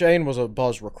second year. Shane was a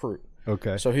Buzz recruit.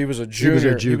 Okay. So he was a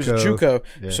junior. He was a JUCO.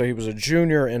 Yeah. So he was a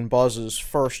junior in Buzz's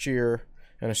first year.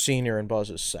 and a senior in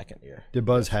Buzz's second year. Did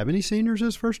Buzz have any seniors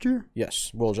his first year?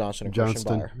 Yes, Will Johnston and Christian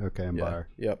Byer. Okay, and Byer.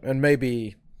 Yep, and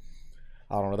maybe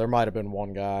I don't know. There might have been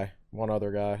one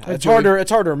other guy. It's hard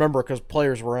to remember because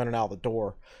players were in and out the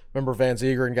door. Remember Van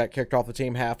Zegeren got kicked off the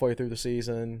team halfway through the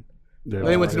season. Yeah.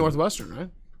 They went to Northwestern, right?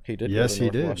 He did. Yes, he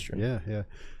did. Yeah.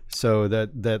 So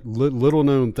that little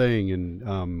known thing,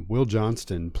 and Will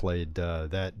Johnston played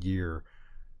that year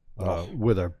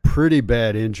with a pretty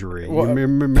bad injury. Well, you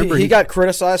remember he got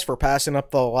criticized for passing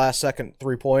up the last second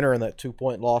 3-pointer in that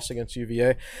 2-point loss against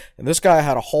UVA, and this guy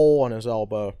had a hole in his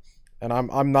elbow, and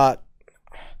I'm not.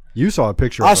 You saw a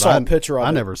picture. I saw a picture of it.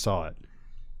 I never saw it.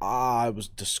 It was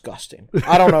disgusting.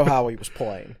 I don't know how he was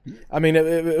playing. I mean,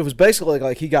 it was basically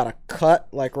like he got a cut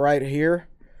like right here,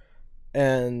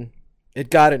 and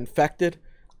it got infected,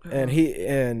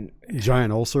 and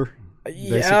giant ulcer.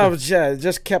 Yeah, it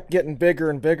just kept getting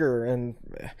bigger and bigger, and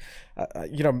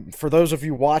for those of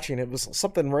you watching, it was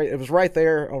something right. It was right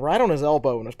there, right on his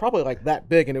elbow, and it was probably like that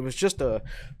big, and it was just a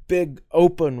big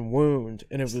open wound,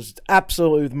 and it was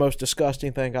absolutely the most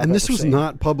disgusting thing I've ever seen. And this was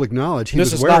not public knowledge. He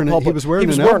was wearing an elbow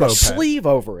a pad. sleeve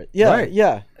over it. Yeah, right.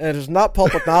 yeah, and it's not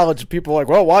public knowledge. People are like,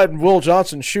 well, why isn't Will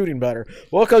Johnson shooting better?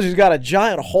 Well, because he's got a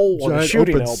giant hole on the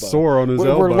shooting open elbow. Sore on his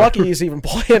elbow. We're lucky he's even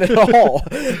playing at all.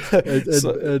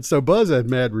 and so Buzz had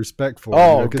mad respect for him.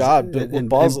 Oh God,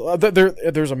 Buzz!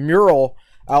 There's a mural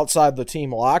outside the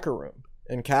team locker room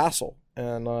in Castle,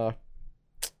 and there's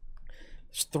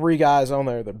 3 guys on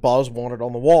there that Buzz wanted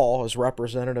on the wall as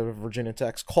representative of Virginia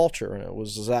Tech's culture, and it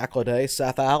was Zach Leday,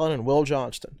 Seth Allen, and Will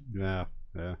Johnston. Yeah.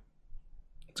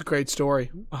 It's a great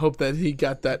story. I hope that he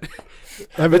got that.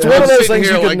 It's one of those things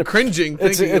here, you can cringing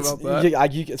thinking about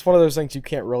that. It's one of those things you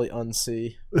can't really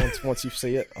unsee once you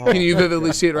see it. Can you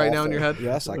vividly see it right now in your head?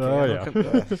 Yes, I can. Oh,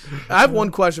 yeah. I have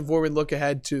one question before we look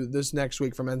ahead to this next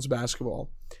week for men's basketball.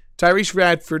 Tyrese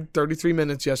Radford, 33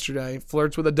 minutes yesterday,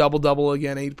 flirts with a double-double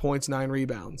again, 8 points, 9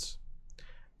 rebounds.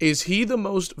 Is he the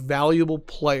most valuable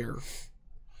player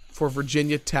for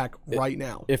Virginia Tech right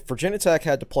now? If Virginia Tech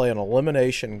had to play an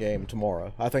elimination game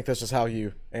tomorrow, I think this is how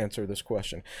you answer this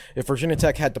question. If Virginia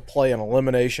Tech had to play an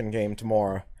elimination game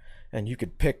tomorrow, and you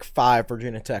could pick 5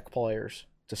 Virginia Tech players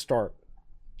to start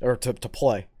or to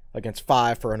play against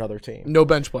 5 for another team. No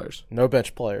bench players. No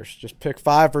bench players. Just pick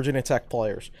 5 Virginia Tech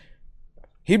players.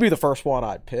 He'd be the first one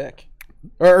I'd pick.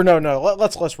 Or no.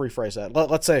 Let's rephrase that.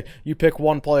 Let's say you pick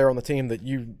one player on the team that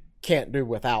you can't do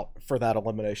without for that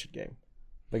elimination game.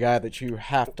 The guy that you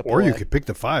have to play. Or you could pick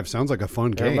the 5. Sounds like a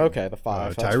fun game. Okay, the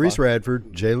 5. Tyrese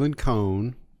Radford, Jalen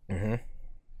Cone. Mm-hmm.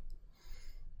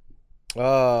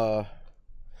 Oh,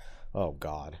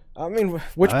 God. I mean,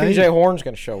 which PJ Horn's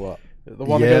going to show up? The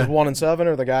one that goes 1-7,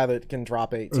 or the guy that can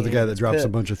drop 18? Or the guy that drops a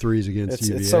bunch of threes against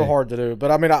UVA? It's so hard to do.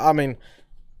 But I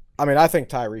think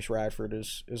Tyrese Radford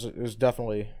is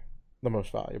definitely the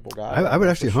most valuable guy. I would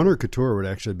actually, Hunter Couture would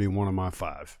actually be one of my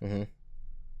 5. Mm-hmm.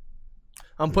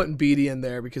 I'm putting Beatty in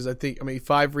there because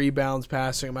 5 rebounds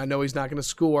passing him. I know he's not going to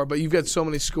score, but you've got so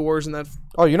many scores in that.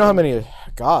 Oh, you know how many?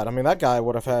 God, that guy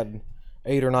would have had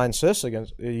 8 or 9 assists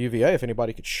against UVA if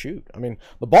anybody could shoot.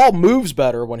 The ball moves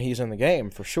better when he's in the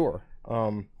game, for sure.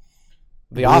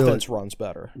 The offense runs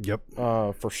better. Yep.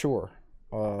 For sure.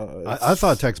 I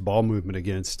thought Tech's ball movement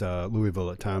against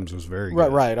Louisville at times was very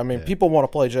good. Right. People want to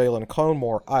play Jalen Cone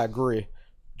more. I agree.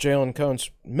 Jalen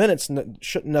Cone's minutes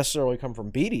shouldn't necessarily come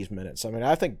from Beatty's minutes.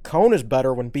 I think Cone is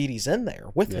better when Beatty's in there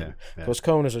with him because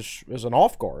Cone is an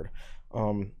off guard.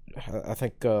 I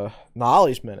think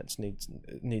Nolly's minutes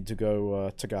need to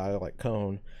go to a guy like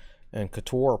Cone and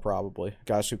Couture, probably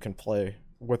guys who can play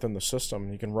within the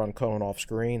system. You can run Cone off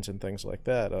screens and things like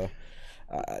that.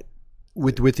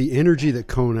 With the energy that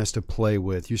Cone has to play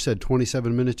with, you said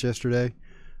 27 minutes yesterday.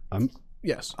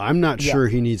 Yes. I'm not sure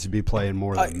he needs to be playing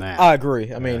more than that. I agree.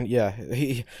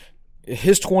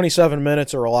 His 27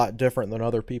 minutes are a lot different than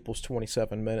other people's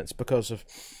 27 minutes because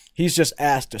he's just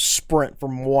asked to sprint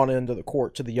from one end of the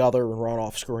court to the other and run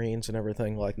off screens and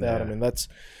everything like that. Yeah. That's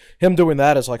him doing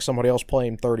that is like somebody else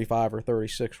playing 35 or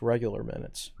 36 regular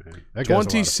minutes.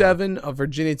 27 of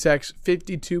Virginia Tech's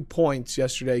 52 points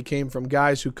yesterday came from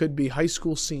guys who could be high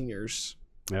school seniors.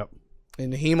 Yep.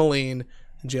 In Naheem Aline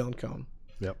and Jalen Cone.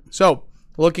 Yep. So,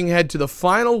 looking ahead to the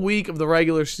final week of the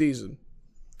regular season,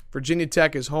 Virginia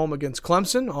Tech is home against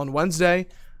Clemson on Wednesday,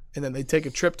 and then they take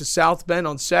a trip to South Bend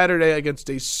on Saturday against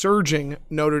a surging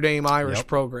Notre Dame Irish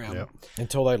program. Yep.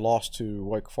 Until they lost to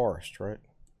Wake Forest, right?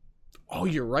 Oh,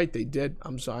 you're right. They did.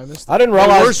 I'm sorry. I missed that. I didn't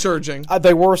realize they were surging.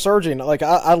 They were surging. Like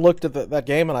I looked at that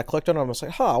game and I clicked on it and I was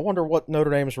like, I wonder what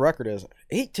Notre Dame's record is.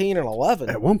 18-11.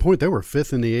 At one point, they were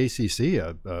 5th in the ACC.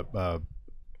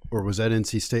 Or was that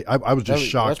NC State? I was just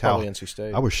shocked that's probably NC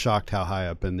State. I was shocked how high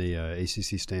up in the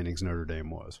ACC standings Notre Dame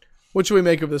was. What should we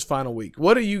make of this final week?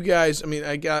 What do you guys? I mean,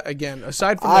 again,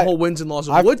 aside from the whole wins and losses,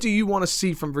 what do you want to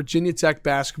see from Virginia Tech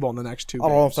basketball in the next 2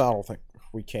 games? I don't think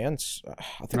we can.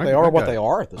 I think they are what they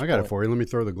are at this point. I got it for you. Let me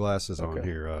throw the glasses on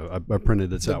here. I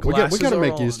printed this out. We got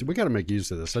to make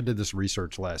use of this. I did this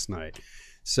research last night.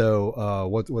 So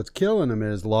what's killing them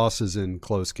is losses in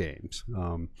close games.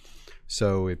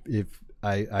 So if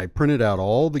I printed out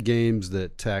all the games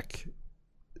that Tech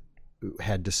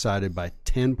had decided by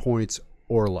 10 points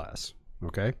or less.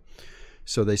 Okay,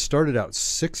 so they started out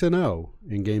 6-0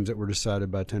 in games that were decided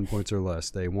by 10 points or less.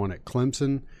 They won at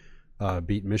Clemson,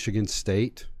 beat Michigan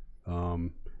State,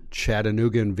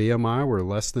 Chattanooga and VMI were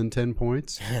less than 10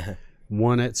 points,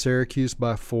 won at Syracuse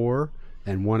by 4,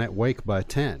 and won at Wake by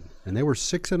 10. And they were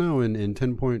 6-0 in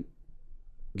 10-point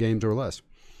games or less.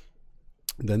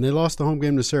 Then they lost the home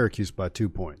game to Syracuse by 2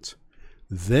 points.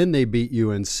 Then they beat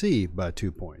UNC by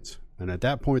 2 points. And at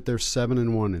that point, they're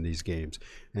 7-1 in these games.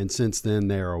 And since then,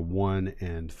 they are 1-5.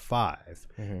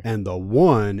 Mm-hmm. And the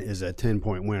 1 is a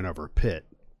 10-point win over Pitt.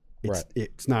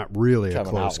 It's not really a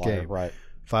close game. Right.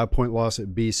 5-point loss at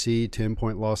BC,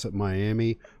 10-point loss at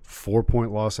Miami,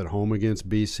 4-point loss at home against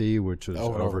BC, which was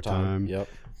overtime. Yep.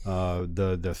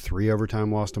 The 3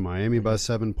 overtime loss to Miami by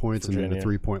 7 points, Virginia. And then the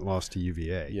 3-point loss to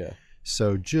UVA. Yeah.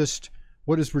 So just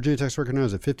what is Virginia Tech's record now?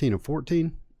 Is it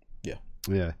 15-14? Yeah.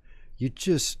 Yeah. You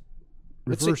just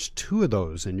reverse 2 of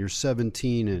those, and you're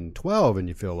 17-12, and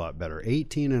you feel a lot better.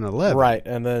 18-11. Right,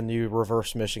 and then you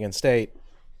reverse Michigan State,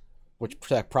 which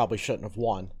Tech probably shouldn't have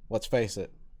won. Let's face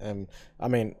it. And I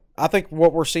mean, I think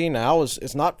what we're seeing now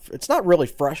is not really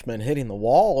freshmen hitting the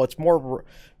wall. It's more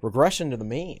regression to the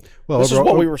mean. Well, this overall,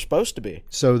 is what we were supposed to be.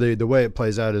 So the way it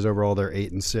plays out is overall they're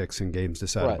 8-6 in games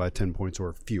decided by 10 points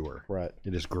or fewer. Right.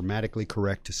 It is grammatically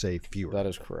correct to say fewer. That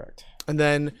is correct. And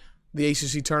then the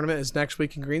ACC tournament is next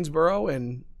week in Greensboro,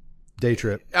 and day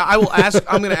trip. I will ask.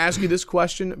 I'm going to ask you this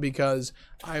question because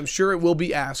I am sure it will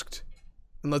be asked.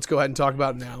 And let's go ahead and talk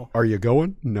about it now. Are you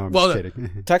going? No, I'm just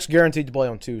kidding. Tech's guaranteed to play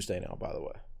on Tuesday now, by the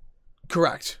way.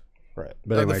 Correct. Right.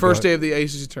 But anyway, the first day of the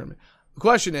ACC tournament. The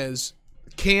question is,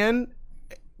 can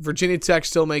Virginia Tech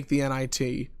still make the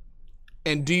NIT?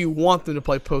 And do you want them to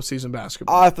play postseason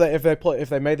basketball? If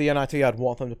they made the NIT, I'd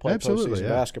want them to play postseason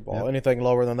basketball. Yep. Anything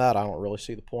lower than that, I don't really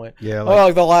see the point. Yeah.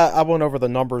 I went over the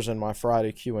numbers in my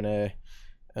Friday Q&A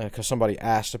because somebody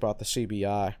asked about the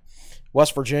CBI.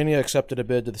 West Virginia accepted a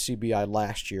bid to the CBI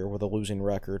last year with a losing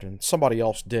record, and somebody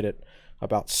else did it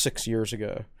about 6 years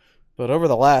ago. But over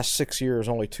the last 6 years,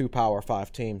 only 2 Power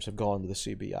 5 teams have gone to the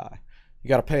CBI. You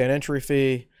got to pay an entry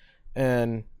fee,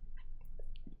 and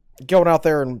going out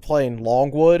there and playing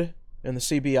Longwood in the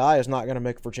CBI is not going to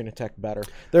make Virginia Tech better.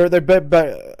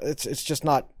 It's just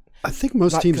not. I think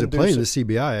most teams that play in the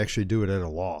CBI actually do it at a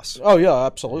loss. Oh yeah,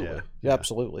 absolutely, yeah.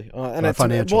 Absolutely. And it's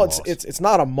financial loss. It's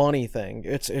not a money thing.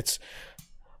 It's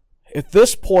at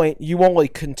this point you only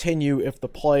continue if the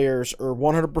players are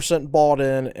 100% bought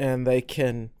in and they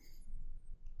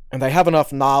have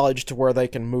enough knowledge to where they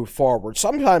can move forward.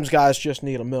 Sometimes guys just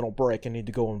need a mental break and need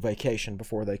to go on vacation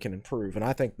before they can improve, and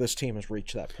I think this team has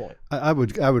reached that point. I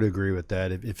would agree with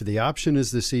that. If the option is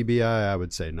the CBI, I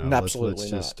would say no. Absolutely let's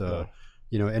just, not. No.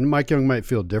 And Mike Young might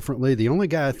feel differently. The only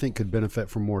guy I think could benefit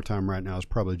from more time right now is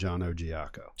probably John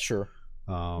Ogiaco. Sure.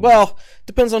 Well,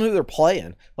 depends on who they're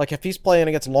playing. Like if he's playing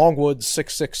against Longwood's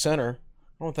 6'6" center,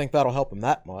 I don't think that'll help him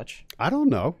that much. I don't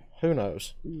know. Who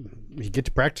knows? He get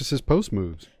to practice his post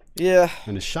moves. Yeah.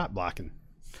 And his shot blocking.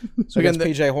 So against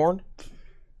PJ Horn?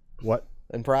 What?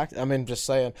 In practice? I mean, just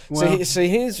saying. Well,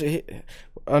 he's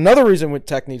another reason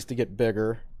Tech needs to get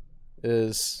bigger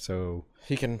is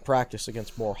he can practice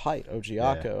against more height.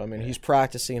 Ogiaco. Yeah, I mean, he's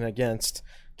practicing against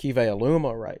Kive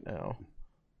Aluma right now,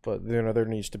 but there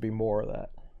needs to be more of that.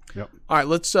 Yep. All right,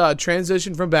 let's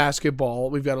transition from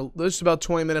basketball. We've got just about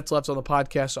 20 minutes left on the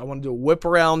podcast, so I want to do a whip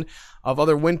around of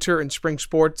other winter and spring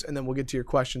sports, and then we'll get to your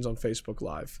questions on Facebook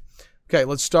Live. Okay,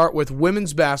 let's start with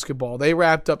women's basketball. They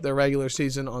wrapped up their regular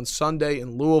season on Sunday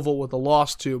in Louisville with a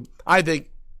loss to, I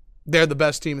think, they're the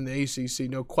best team in the ACC,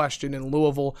 no question, in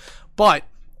Louisville. But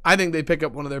I think they pick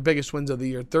up one of their biggest wins of the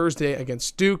year Thursday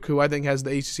against Duke, who I think has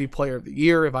the ACC Player of the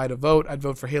Year. If I had to vote, I'd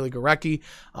vote for Haley Gorecki.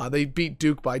 They beat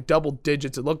Duke by double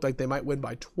digits. It looked like they might win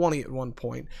by 20 at one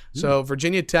point. So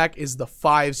Virginia Tech is the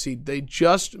 5 seed. They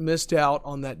just missed out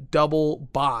on that double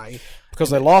bye. Because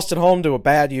they lost at home to a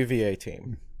bad UVA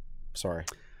team. Sorry.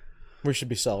 We should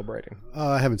be celebrating.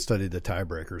 I haven't studied the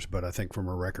tiebreakers, but I think from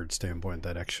a record standpoint,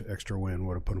 that extra win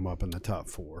would have put them up in the top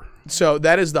 4. So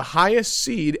that is the highest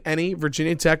seed any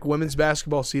Virginia Tech women's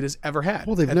basketball seed has ever had.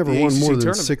 Well, they've never won more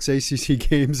than 6 ACC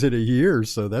games in a year,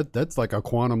 so that's like a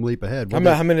quantum leap ahead. How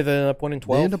many did they end up winning?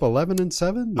 12? They end up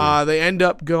 11-7? They end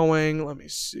up going, let me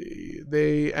see.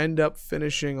 They end up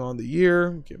finishing on the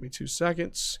year. Give me 2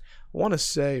 seconds. I want to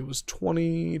say it was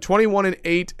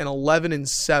 21-8 and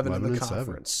 11-7 in the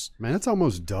conference. Man, that's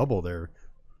almost double their.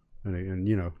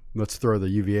 And let's throw the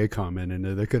UVA comment in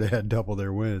there. They could have had double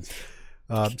their wins.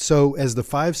 So as the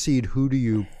 5 seed, who do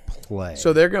you play?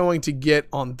 So they're going to get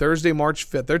on Thursday, March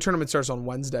 5th. Their tournament starts on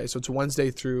Wednesday, so it's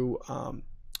Wednesday through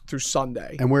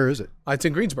Sunday. And where is it? It's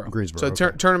in Greensboro. So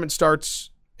the tournament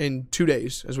starts in 2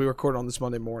 days, as we record on this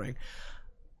Monday morning.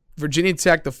 Virginia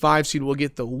Tech, the 5 seed, will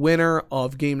get the winner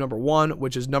of game number 1,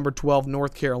 which is number 12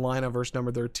 North Carolina versus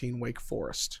number 13 Wake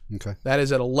Forest. Okay. That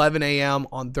is at 11 a.m.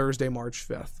 on Thursday, March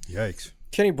 5th. Yikes.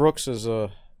 Kenny Brooks is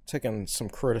taking some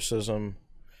criticism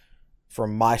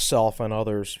from myself and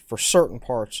others for certain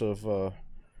parts of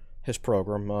his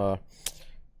program.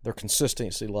 Their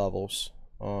consistency levels.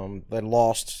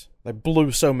 They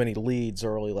blew so many leads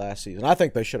early last season. I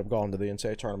think they should have gone to the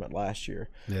NCAA tournament last year.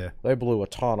 Yeah. They blew a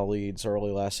ton of leads early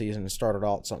last season and started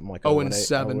out something like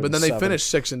 0-7, but then they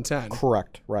finished 6-10.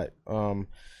 Correct, right.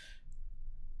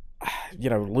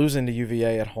 Losing to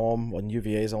UVA at home when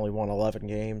UVA's only won 11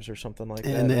 games or something like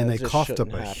that. And they coughed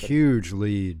up a huge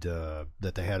lead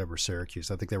that they had over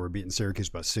Syracuse. I think they were beating Syracuse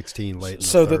by 16 late in the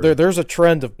third. So there's a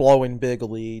trend of blowing big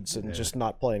leads and just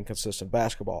not playing consistent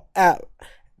basketball.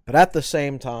 But at the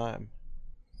same time,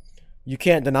 you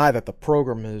can't deny that the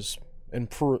program has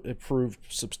improved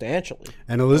substantially.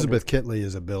 And Elizabeth Kitley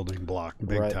is a building block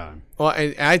big time. Well,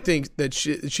 and I think that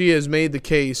she has made the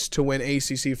case to win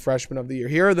ACC Freshman of the Year.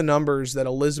 Here are the numbers that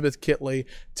Elizabeth Kitley,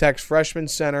 Tech's freshman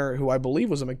center, who I believe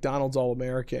was a McDonald's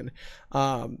All-American,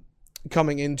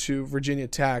 coming into Virginia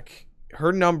Tech.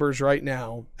 Her numbers right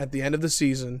now at the end of the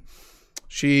season,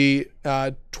 she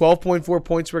 12.4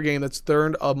 points per game. That's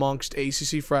third amongst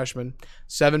ACC freshmen.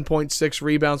 7.6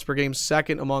 rebounds per game,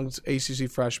 second amongst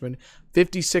ACC freshmen.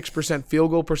 56%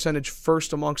 field goal percentage,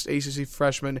 first amongst ACC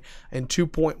freshmen, and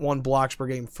 2.1 blocks per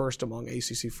game, first among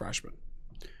ACC freshmen.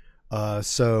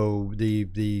 So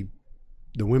the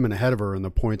women ahead of her in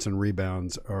the points and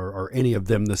rebounds are any of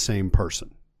them the same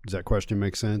person? Does that question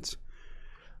make sense?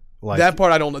 That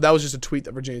part I don't know. That was just a tweet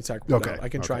that Virginia Tech put out. I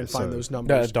can try and find those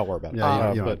numbers. Don't worry about it. Yeah,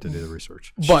 you don't have to do the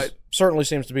research. But certainly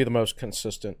seems to be the most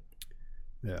consistent.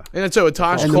 Yeah. And so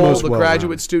Tosh Cole, the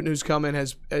graduate student who's come in,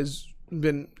 has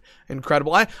been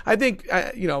incredible. I think,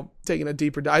 taking a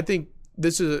deeper dive, I think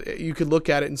this is you could look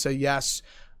at it and say, yes,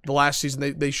 the last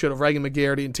season they should have. Reagan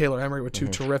McGarity and Taylor Emery were two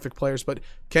terrific players. But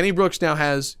Kenny Brooks now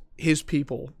has his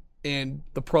people in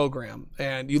the program.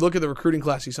 And you look at the recruiting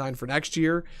class he signed for next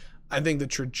year, I think the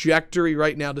trajectory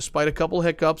right now, despite a couple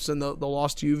hiccups and the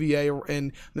loss to UVA,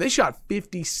 and they shot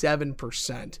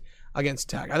 57% against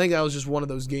Tech. I think that was just one of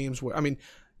those games where,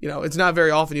 it's not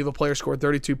very often you have a player score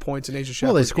 32 points and Asia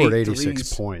Shepherd. Well, they scored 86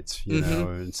 threes. points,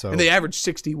 and they averaged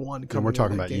 61. And we're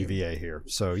talking about UVA here,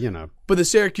 so But the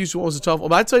Syracuse one was a tough one.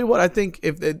 But I tell you what, I think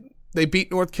if they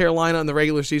beat North Carolina in the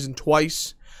regular season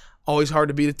twice, always hard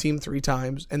to beat a team 3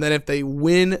 times, and then if they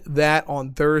win that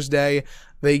on Thursday,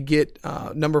 they get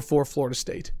number 4 Florida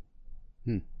State.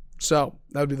 So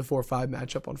that would be the 4-5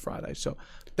 matchup on Friday. So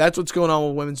that's what's going on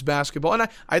with women's basketball. And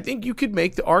I think you could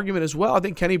make the argument as well. I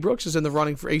think Kenny Brooks is in the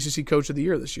running for ACC Coach of the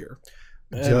Year this year.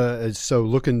 So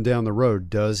looking down the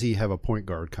road, does he have a point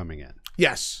guard coming in?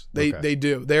 Yes, they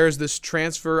do. There's this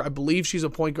transfer. I believe she's a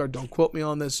point guard. Don't quote me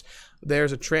on this.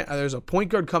 There's a point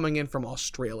guard coming in from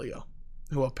Australia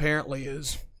who apparently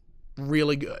is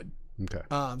really good. Okay.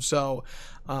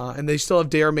 And they still have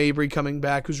Dare Mabry coming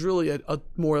back, who's really a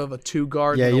more of a 2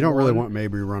 guard. Yeah, you don't really want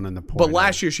Mabry running the point. But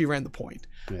last year she ran the point.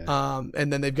 Yeah.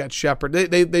 And then they've got Shepherd.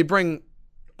 They bring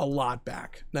a lot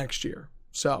back next year.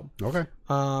 So okay.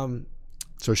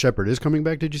 So Shepherd is coming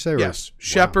back, did you say? Yes. Wow.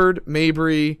 Shepherd,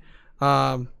 Mabry,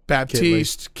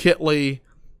 Baptiste, Kitley.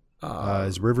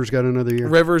 Has Rivers got another year?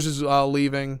 Rivers is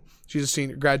leaving. She's a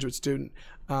senior graduate student.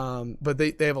 But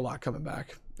they have a lot coming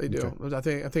back. They do.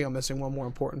 Okay. I think I'm missing one more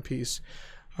important piece.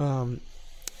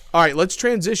 All right, let's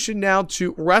transition now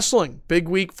to wrestling. Big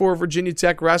week for Virginia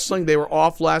Tech wrestling. They were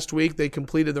off last week. They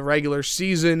completed the regular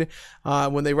season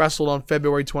when they wrestled on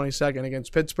February 22nd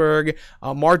against Pittsburgh.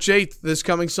 March 8th, this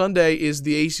coming Sunday, is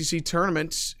the ACC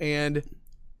tournament. And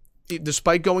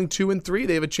despite going 2-3,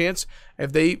 they have a chance,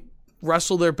 if they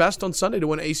wrestle their best on Sunday, to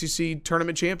win an ACC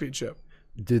tournament championship.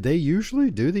 Did they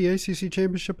usually do the ACC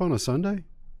championship on a Sunday?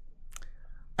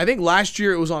 I think last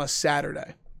year it was on a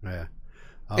Saturday. Yeah.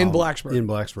 In Blacksburg. In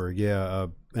Blacksburg, yeah.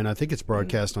 And I think it's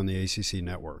broadcast on the ACC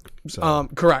network. So,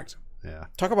 correct. yeah.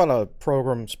 Talk about a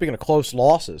program, speaking of close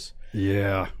losses.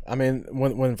 Yeah. I mean,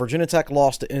 when Virginia Tech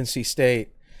lost to NC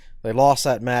State, they lost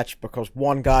that match because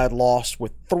one guy lost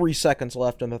with 3 seconds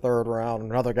left in the third round,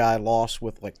 and another guy lost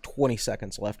with like 20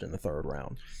 seconds left in the third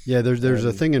round. Yeah, there's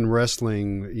a thing in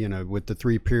wrestling, with the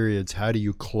 3 periods, how do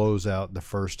you close out the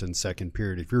first and second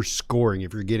period? If you're scoring,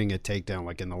 if you're getting a takedown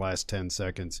like in the last 10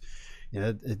 seconds,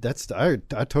 I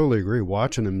totally agree.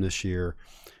 Watching them this year,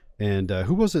 and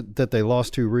who was it that they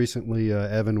lost to recently,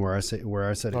 Evan? Where I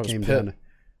said it came Pitt, down.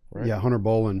 right? Yeah, Hunter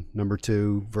Bolin, number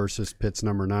 2 versus Pitt's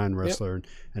number 9 wrestler,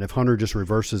 and if Hunter just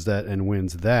reverses that and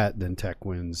wins that, then Tech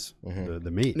wins the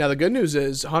meet. Now the good news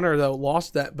is Hunter though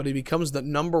lost that, but he becomes the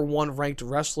number 1 ranked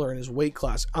wrestler in his weight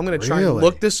class. I'm going to try and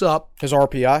look this up. His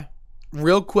RPI,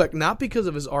 real quick, not because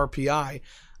of his RPI.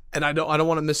 And I don't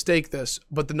want to mistake this,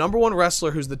 but the number 1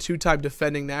 wrestler who's the 2-time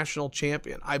defending national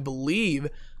champion, I believe,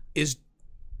 is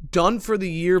done for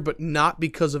the year, but not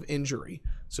because of injury.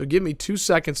 So give me 2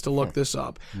 seconds to look this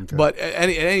up. Okay. But at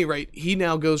any rate, he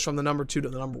now goes from the number 2 to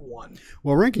the number 1.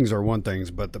 Well, rankings are one thing,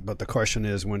 but the question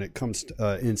is when it comes to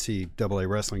NCAA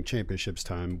Wrestling Championships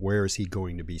time, where is he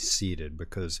going to be seated?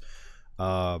 Because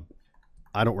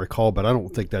I don't recall, but I don't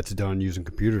think that's done using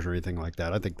computers or anything like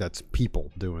that. I think that's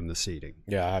people doing the seating.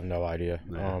 Yeah, I have no idea.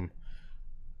 Yeah.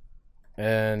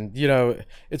 And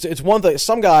it's one thing.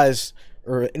 Some guys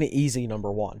are an easy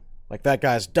number 1. Like that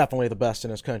guy's definitely the best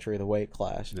in his country, the weight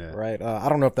class, right? I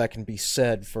don't know if that can be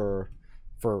said for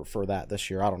that this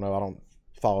year. I don't know. I don't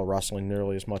follow wrestling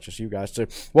nearly as much as you guys do.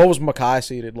 What was Mackay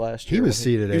seated last year? He was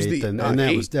seated 8th, and that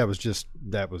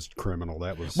 8th. was criminal.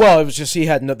 That was it was just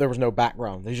there was no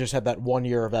background. He just had that 1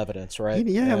 year of evidence, right?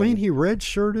 I mean, he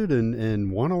redshirted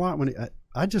and won a lot when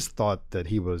I just thought that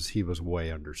he was way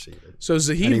underseeded. So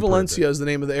Zahid Valencia is the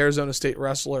name of the Arizona State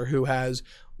wrestler who has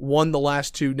won the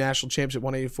last 2 national championships at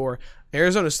 184.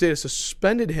 Arizona State has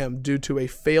suspended him due to a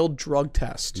failed drug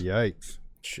test. Yikes.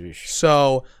 Sheesh.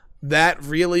 So that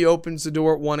really opens the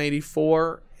door at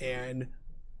 184, and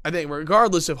I think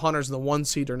regardless if Hunter's the 1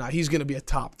 seed or not, he's going to be a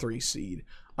top 3 seed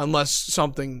unless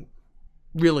something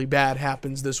really bad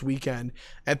happens this weekend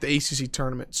at the ACC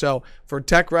tournament. So for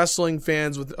Tech wrestling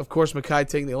fans, with of course Mackay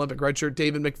taking the Olympic red shirt,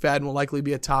 David McFadden will likely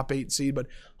be a top 8 seed, but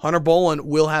Hunter Bolin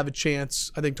will have a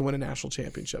chance, I think, to win a national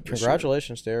championship.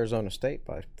 Congratulations to Arizona State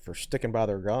for sticking by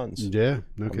their guns. Yeah,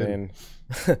 no kidding.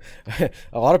 A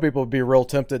lot of people would be real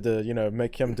tempted to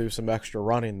make him do some extra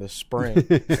running this spring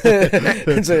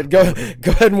and say, go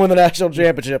ahead and win the national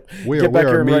championship. We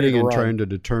are meeting and trying to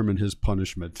determine his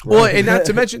punishment. Right? Well, and not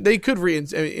to mention they could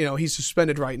he's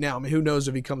suspended right now. I mean, who knows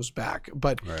if he comes back?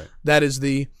 But that is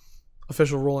the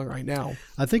official ruling right now.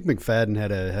 I think McFadden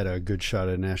had a good shot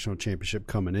at a national championship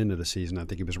coming into the season. I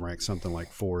think he was ranked something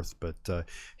like 4th, but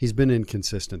he's been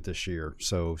inconsistent this year.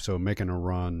 So making a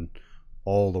run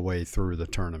all the way through the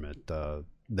tournament,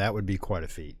 that would be quite a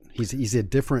feat. He's a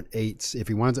different 8. If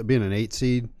he winds up being an 8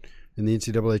 seed in the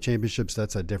NCAA championships,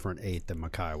 that's a different 8 than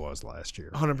Mackay was last year.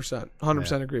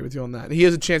 100% agree with you on that. He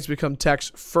has a chance to become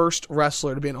Tech's first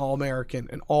wrestler to be an All-American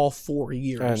in all 4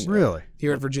 years. Really?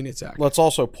 Here at Virginia Tech. Let's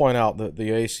also point out that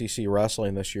the ACC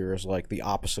wrestling this year is like the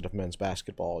opposite of men's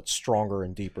basketball. It's stronger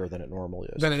and deeper than it normally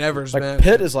is. Than it ever has been. Like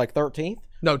Pitt is like 13th?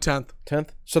 No, 10th. 10th?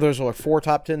 So there's like 4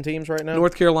 top 10 teams right now?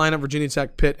 North Carolina, Virginia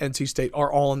Tech, Pitt, NC State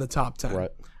are all in the top 10.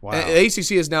 Right. Wow. And the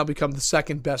ACC has now become the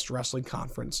second best wrestling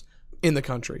conference in the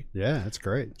country. Yeah, that's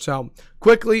great. So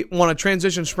quickly, want to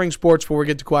transition spring sports before we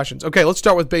get to questions. Okay, let's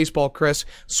start with baseball, Chris.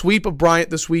 Sweep of Bryant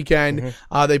this weekend.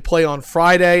 They play on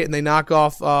Friday, and they knock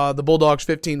off the Bulldogs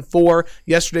 15-4.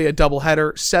 Yesterday, a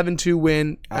doubleheader, 7-2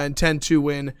 win and 10-2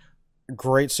 win.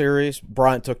 Great series.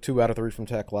 Bryant took 2 out of 3 from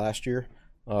Tech last year.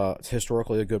 It's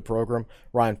historically a good program.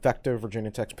 Ryan Fecto,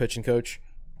 Virginia Tech's pitching coach,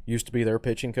 used to be their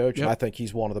pitching coach. Yep. I think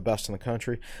he's one of the best in the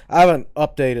country. I haven't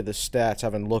updated the stats. I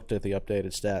haven't looked at the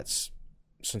updated stats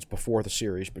since before the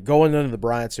series. But going into the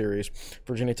Bryant series,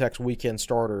 Virginia Tech's weekend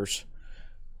starters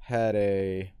had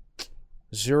a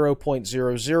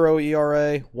 0.00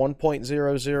 ERA,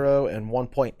 1.00, and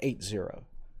 1.80.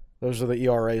 Those are the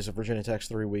ERAs of Virginia Tech's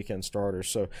 3 weekend starters.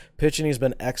 So pitching has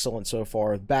been excellent so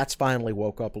far. Bats finally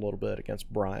woke up a little bit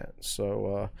against Bryant.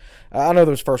 So I know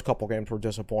those first couple games were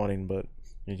disappointing, but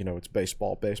it's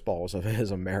baseball. Baseball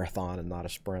is a marathon and not a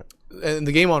sprint. And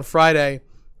the game on Friday,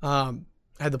 I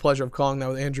had the pleasure of calling that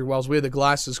with Andrew Wells. We had the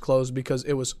glasses closed because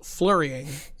it was flurrying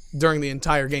during the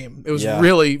entire game. It was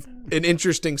really an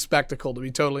interesting spectacle, to be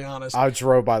totally honest. I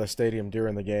drove by the stadium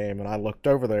during the game, and I looked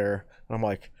over there, and I'm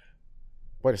like,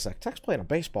 wait a sec, Tech's playing a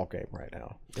baseball game right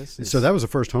now. So that was the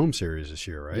first home series this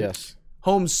year, right? Yes.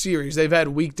 Home series. They've had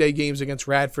weekday games against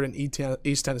Radford and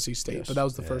East Tennessee State, but that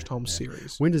was the first home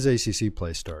series. When does ACC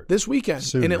play start? This weekend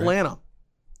Soon, in right? Atlanta.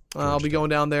 I'll be going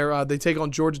down there. They take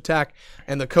on Georgia Tech.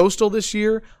 And the Coastal this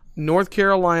year, North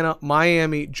Carolina,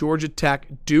 Miami, Georgia Tech,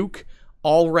 Duke,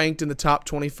 all ranked in the top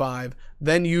 25.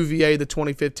 Then UVA, the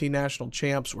 2015 national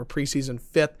champs, were preseason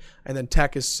 5th. And then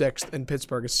Tech is 6th and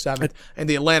Pittsburgh is 7th. And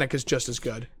the Atlantic is just as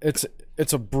good. It's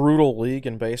a brutal league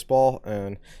in baseball.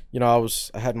 And, I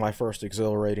had my first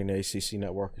exhilarating ACC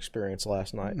network experience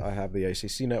last night. I have the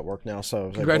ACC network now, so I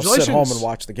was able to sit home and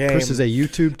watch the game. Chris is a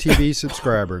YouTube TV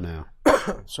subscriber now.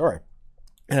 Sorry.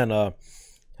 And I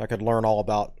could learn all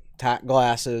about tack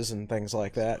glasses and things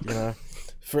like that,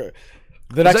 For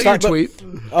the next your tweet?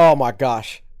 Oh my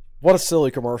gosh. What a silly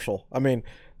commercial. I mean,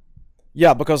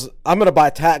 yeah, because I'm going to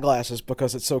buy tack glasses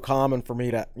because it's so common for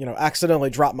me to, accidentally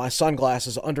drop my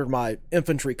sunglasses under my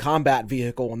infantry combat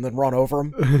vehicle and then run over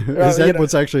them. Is that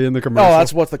what's actually in the commercial? Oh,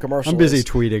 that's what the commercial is. I'm busy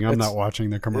tweeting. I'm not watching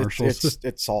the commercials.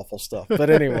 It's awful stuff. But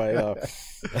anyway,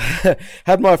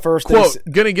 had my first quote,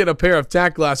 gonna get a pair of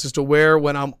tack glasses to wear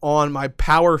when I'm on my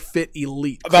Power Fit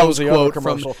Elite. That was the other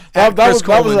commercial. That was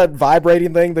that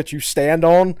vibrating thing that you stand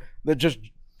on that just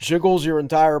jiggles your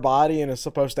entire body and is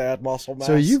supposed to add muscle mass.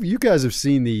 So you guys have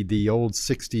seen the old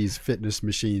 60s fitness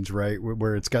machines, right?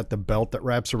 Where it's got the belt that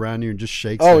wraps around you and just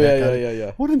shakes. Oh,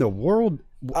 yeah. What in the world?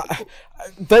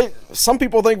 Some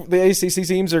people think the ACC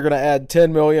teams are going to add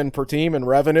 $10 million per team in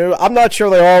revenue. I'm not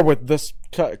sure they are with this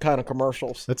kind of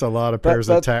commercials. That's a lot of pairs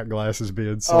of tack glasses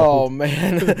being sold. Oh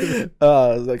man,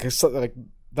 like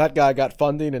that guy got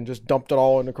funding and just dumped it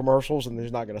all into commercials, and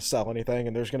he's not going to sell anything.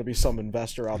 And there's going to be some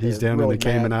investor out there. He's down really in the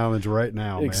Cayman Islands right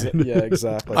now, man. Yeah,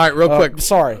 exactly. All right, real quick.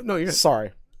 Sorry. No, you're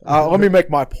sorry. Let me make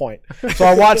my point. So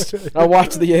I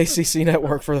watched the ACC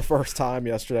network for the first time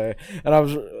yesterday,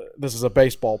 and this is a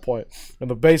baseball point, and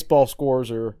the baseball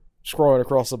scores are scrolling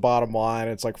across the bottom line.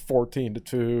 It's like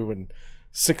 14-2 and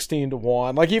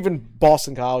 16-1. Like even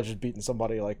Boston College is beating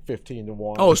somebody like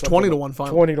 15-1. Oh, it's 20-1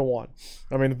 final. 20-1.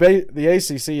 I mean, the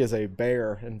ACC is a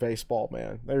bear in baseball,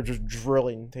 man. They're just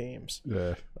drilling teams.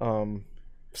 Yeah.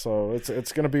 So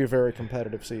it's going to be a very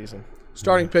competitive season.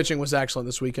 Starting pitching was excellent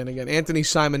this weekend again. Anthony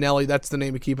Simonelli, that's the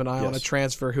name to keep an eye on, a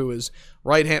transfer who is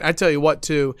right hand. I tell you what,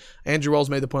 too, Andrew Wells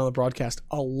made the point on the broadcast.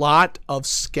 A lot of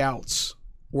scouts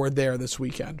were there this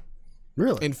weekend.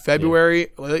 Really? In February,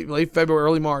 late February,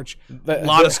 early March, a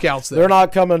lot of scouts there. They're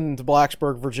not coming to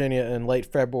Blacksburg, Virginia in late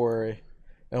February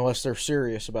unless they're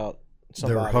serious about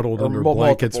somebody. They're huddled under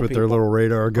blankets with their little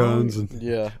radar guns.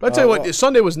 Yeah. But I tell you what,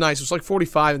 Sunday was nice. It was like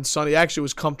 45 and sunny. Actually, it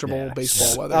was comfortable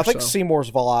baseball weather. I think Seymour's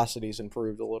velocity's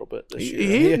improved a little bit this year.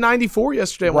 He hit 94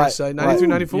 yesterday, I want to say. 93,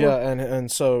 94. Yeah,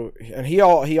 and he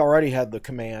already had the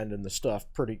command and the stuff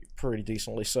pretty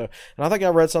decently. So, and I think I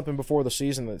read something before the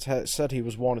season that said he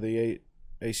was one of the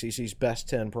ACC's best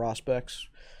 10 prospects,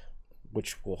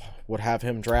 which would have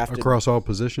him drafted across all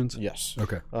positions. Yes.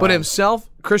 Okay. But himself,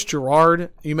 Chris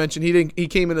Gerard, you mentioned he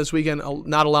came in this weekend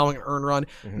not allowing an earned run.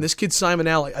 Mm-hmm. And this kid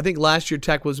Simonelli, I think last year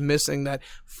Tech was missing that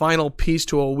final piece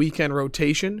to a weekend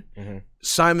rotation. Mm-hmm.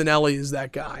 Simonelli is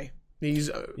that guy. He's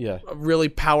a really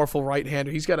powerful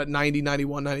right-hander. He's got a 90,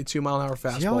 91, 92 mile an hour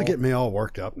fastball. Y'all get me all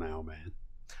worked up now, man.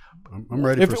 I'm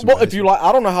ready for some if you like,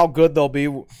 I don't know how good they'll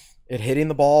be at hitting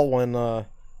the ball when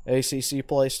ACC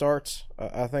play starts.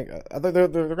 I think they're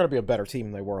going to be a better team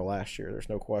than they were last year. There's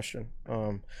no question.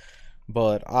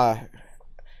 But I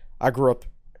grew up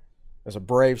as a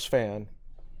Braves fan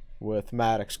with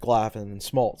Maddox, Glavine, and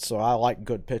Smoltz, so I like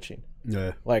good pitching.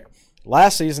 Yeah. Like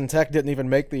last season, Tech didn't even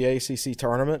make the ACC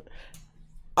tournament.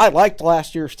 I liked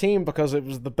last year's team because it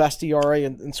was the best ERA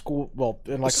in school,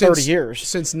 in 30 years.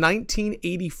 Since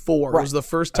 1984 was the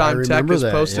first time Tech has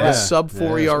posted a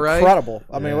sub-4 ERA. Incredible.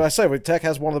 I mean, when I say Tech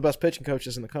has one of the best pitching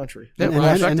coaches in the country. And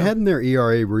hadn't their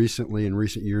ERA in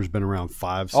recent years been around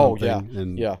 5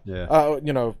 something? Oh,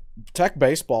 yeah. Tech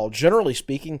baseball, generally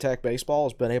speaking, Tech baseball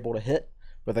has been able to hit,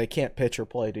 but they can't pitch or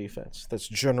play defense. That's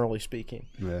generally speaking.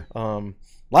 Yeah.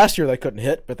 Last year they couldn't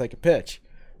hit, but they could pitch.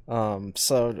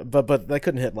 But they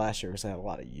couldn't hit last year because they had a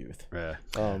lot of youth. Yeah.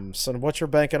 So what you're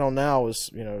banking on now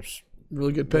is,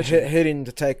 really good pitching, hitting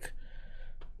to take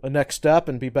a next step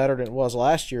and be better than it was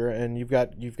last year. And you've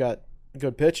got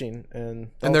good pitching, and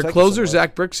their closer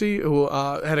Zach Brixey, who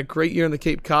had a great year in the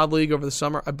Cape Cod League over the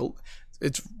summer.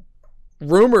 It's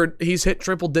rumored he's hit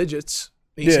triple digits.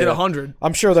 He's hit 100.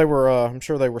 I'm sure they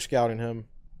were scouting him.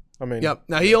 I mean, yep.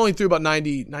 Now he only threw about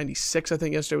 90, 96, I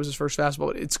think yesterday was his first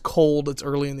fastball. But it's cold. It's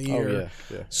early in the year.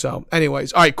 Oh, yeah. So,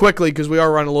 anyways, all right, quickly because we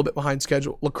are running a little bit behind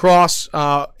schedule. Lacrosse,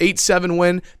 8-7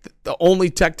 win. The only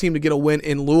Tech team to get a win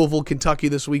in Louisville, Kentucky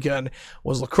this weekend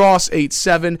was lacrosse,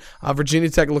 8-7. Virginia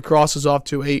Tech lacrosse is off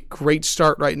to a great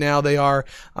start right now. They are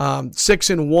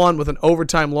 6-1 with an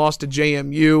overtime loss to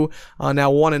JMU.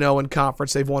 Now 1-0 in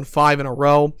conference. They've won 5 in a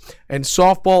row. And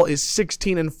softball is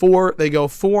 16-4. They go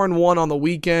 4-1 on the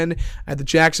weekend at the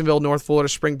Jacksonville, North Florida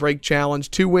Spring Break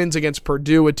Challenge. 2 wins against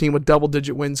Purdue, a team with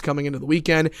double-digit wins coming into the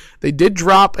weekend. They did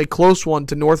drop a close one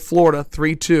to North Florida,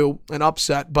 3-2, an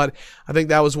upset, but I think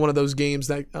that was one of those games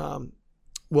that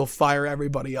will fire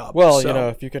everybody up. Well,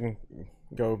 if you can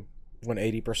go win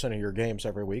 80% of your games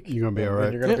every week, you're going to be all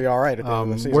right. You're going to be all right at the end of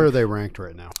the season. Where are they ranked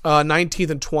right now? 19th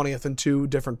and 20th in 2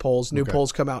 different polls. New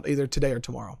polls come out either today or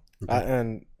tomorrow.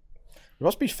 And it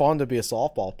must be fun to be a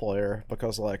softball player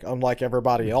because, unlike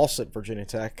everybody else at Virginia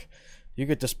Tech, you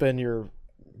get to spend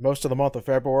most of the month of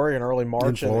February and early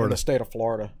March in the state of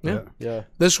Florida. Yeah.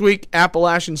 This week,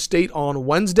 Appalachian State on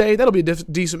Wednesday. That'll be a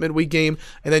decent midweek game.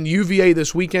 And then UVA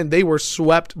this weekend. They were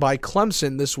swept by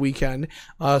Clemson this weekend,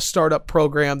 a startup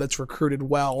program that's recruited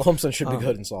well. Clemson should be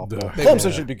good in softball.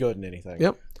 Clemson should be good in anything.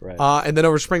 Yep. Right. And then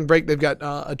over spring break, they've got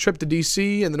a trip to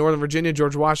D.C. and the Northern Virginia,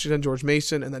 George Washington, George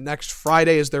Mason. And then next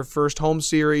Friday is their first home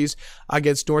series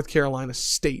against North Carolina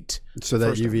State. So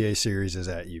that UVA series is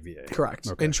at UVA. Correct.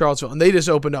 Okay. In Charlottesville. And they just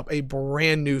opened up a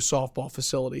brand new softball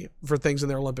facility for things in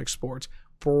their Olympic sports.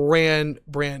 Brand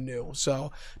new.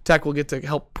 So Tech will get to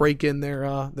help break in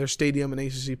their stadium and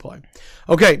ACC play.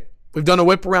 Okay. We've done a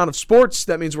whip around of sports.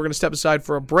 That means we're going to step aside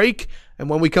for a break. And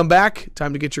when we come back,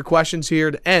 time to get your questions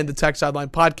here to end the Tech Sideline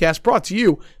podcast brought to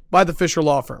you by the Fisher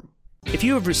Law Firm. If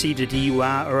you have received a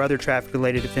DUI or other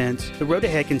traffic-related offense, the road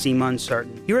ahead can seem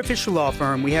uncertain. Here at Fisher Law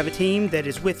Firm, we have a team that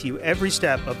is with you every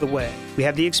step of the way. We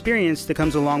have the experience that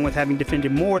comes along with having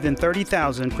defended more than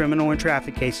 30,000 criminal and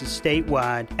traffic cases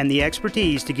statewide and the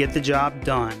expertise to get the job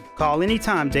done. Call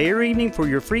anytime, day or evening, for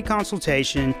your free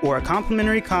consultation or a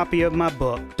complimentary copy of my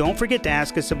book. Don't forget to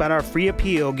ask us about our free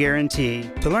appeal guarantee.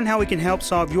 To learn how we can help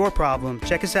solve your problem,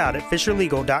 check us out at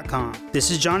FisherLegal.com. This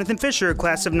is Jonathan Fisher,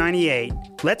 class of 98.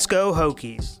 Let's go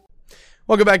Hokies.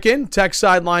 Welcome back in. Tech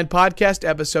Sideline Podcast,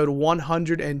 episode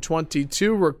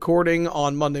 122, recording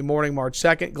on Monday morning, March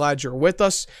 2nd. Glad you're with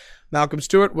us. Malcolm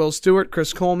Stewart, Will Stewart,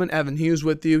 Chris Coleman, Evan Hughes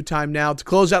with you. Time now to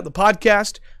close out the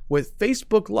podcast with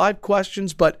Facebook Live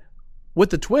questions, but with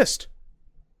the twist.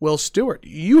 Will Stewart,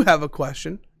 you have a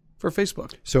question for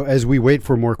Facebook. So as we wait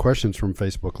for more questions from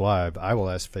Facebook Live, I will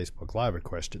ask Facebook Live a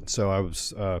question. So I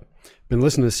was been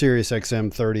listening to Sirius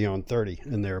XM 30 on 30,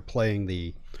 and they're playing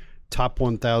the top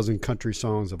 1,000 country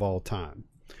songs of all time.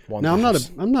 Now I'm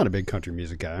not a big country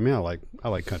music guy. I mean, I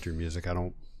like country music. I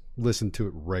don't listen to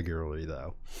it regularly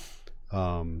though.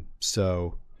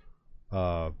 So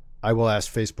I will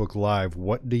ask Facebook Live,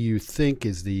 what do you think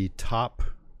is the top?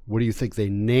 What do you think they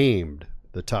named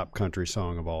the top country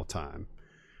song of all time?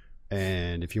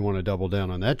 And if you want to double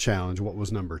down on that challenge, what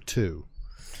was number 2?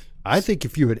 I think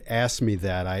if you had asked me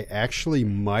that, I actually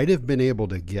might have been able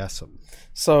to guess them.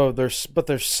 So there's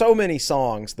so many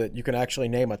songs that you can actually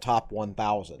name a top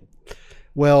 1,000.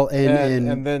 Well,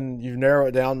 and then you narrow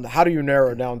it down. How do you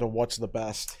narrow it down to what's the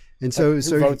best? And so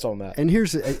who votes on that? And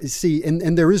here's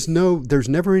and there's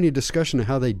never any discussion of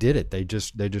how they did it. They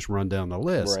just run down the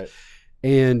list. Right.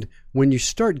 And when you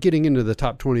start getting into the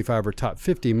top 25 or top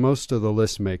 50, most of the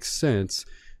list makes sense,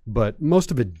 but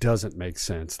most of it doesn't make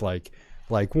sense. Like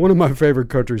one of my favorite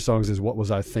country songs is "What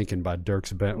Was I Thinking" by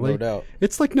Dierks Bentley. No doubt.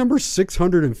 It's like number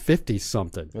 650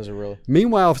 something. Is it really?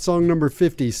 Meanwhile, song number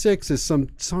 56 is some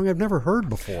song I've never heard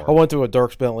before. I went to a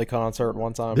Dierks Bentley concert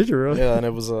one time. Did you really? Yeah, and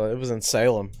it was in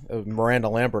Salem. Miranda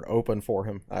Lambert opened for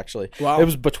him, actually. Wow. It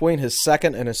was between his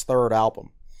second and his third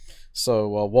album. So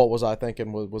 "What Was I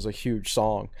Thinking" was a huge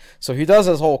song. So he does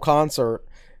his whole concert,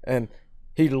 and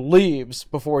he leaves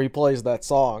before he plays that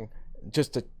song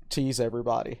just to tease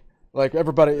everybody. Like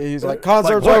everybody, he's like,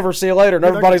 "Concert's over, see you later," and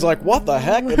everybody's like, "What the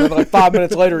heck?" And then like 5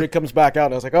 minutes later, he comes back out,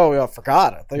 and I was like, "Oh yeah, I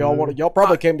forgot it. Y'all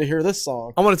probably came to hear this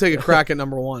song." I want to take a crack at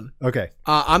number 1. Okay.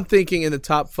 I'm thinking in the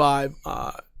top 5,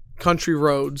 "Country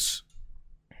Roads"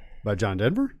 by John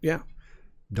Denver. Yeah.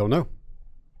 Don't know.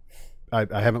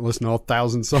 I haven't listened to all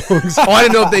 1,000 songs. I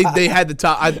didn't know if they had the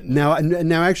top. Now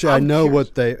actually, I know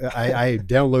what I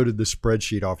downloaded the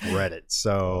spreadsheet off Reddit,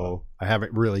 so I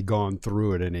haven't really gone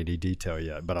through it in any detail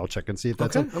yet. But I'll check and see if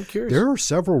that's. Okay, I'm curious. There are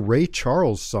several Ray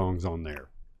Charles songs on there.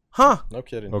 Huh? No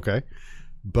kidding. Okay,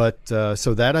 but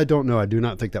so that I don't know. I do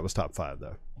not think that was top 5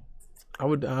 though.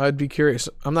 I'd be curious.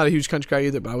 I'm not a huge country guy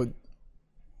either, but I would.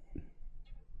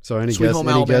 So any Sweet Home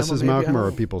Alabama, guesses, maybe? Malcolm, or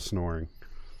are people snoring?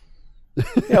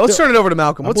 Yeah, let's turn it over to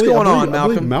Malcolm. What's going on,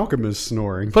 Malcolm? Malcolm is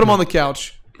snoring. Put him on the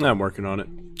couch. I'm working on it.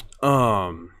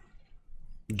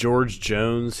 George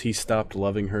Jones, He Stopped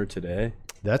Loving Her Today.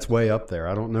 That's way up there.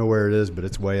 I don't know where it is, but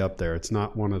it's way up there. It's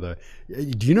not one of the.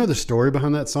 Do you know the story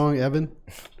behind that song, Evan?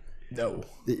 No.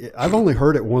 I've only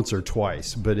heard it once or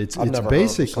twice, but it's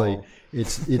basically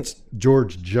it's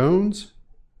George Jones.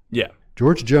 Yeah.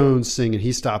 George Jones singing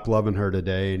He Stopped Loving Her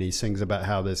Today, and he sings about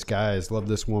how this guy has loved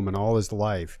this woman all his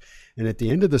life. And at the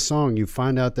end of the song, you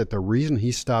find out that the reason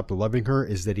he stopped loving her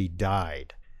is that he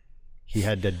died. He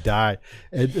had to die.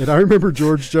 And I remember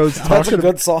George Jones talking That's a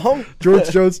good song. George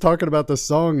Jones talking about the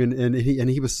song, and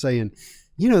he was saying,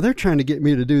 you know, they're trying to get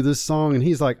me to do this song, and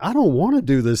he's like, I don't want to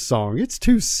do this song. It's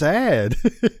too sad.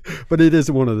 But it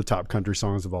is one of the top country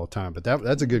songs of all time. But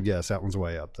that's a good guess. That one's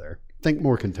way up there. Think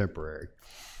more contemporary.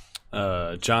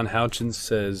 John Houchins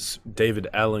says, David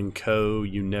Allan Coe,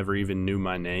 You Never Even Knew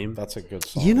My Name. That's a good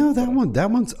song. You know,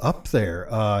 that one's up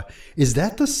there. Is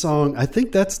that the song? I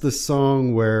think that's the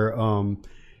song where I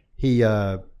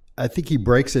think he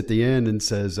breaks at the end and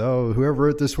says, oh, whoever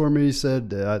wrote this for me, he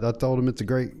said, I told him it's a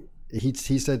great, he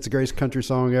said it's the greatest country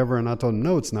song ever, and I told him,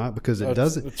 no, it's not, because it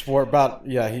doesn't. It's more about,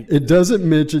 it doesn't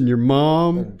mention your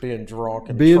mom. Being drunk.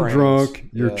 And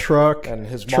your truck. And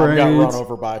his mom trains. got run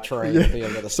over by a train at the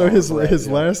end of the song. So his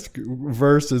last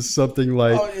verse is something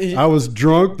like, I was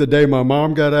drunk the day my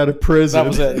mom got out of prison. That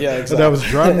was it, yeah, exactly. And I was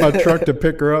driving my truck to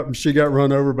pick her up, and she got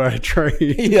run over by a train.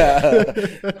 Yeah.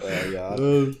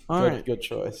 Good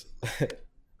choice.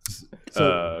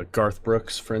 Garth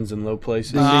Brooks, Friends in Low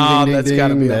Places. That's got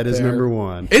to be That up is there. number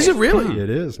one. Is it really? It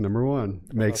is number one.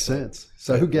 Makes sense.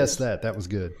 So who guessed that? That was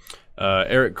good.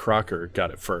 Eric Crocker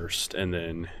got it first, and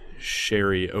then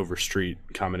Sherry Overstreet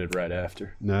commented right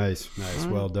after. Nice.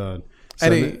 Well done. So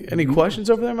Any questions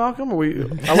over there, Malcolm? I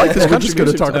like this country we're just going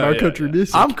to music talk talk. about country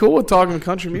music. I'm cool with talking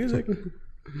country music.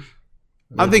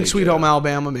 I think Sweet Home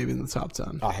Alabama maybe in the top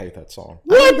 10. I hate that song.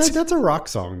 What? That's a rock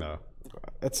song, though.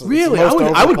 Really?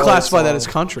 I would classify that as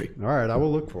country. All right, I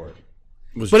will look for it.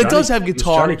 But it does have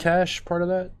guitar. Was Johnny Cash part of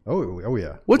that? Oh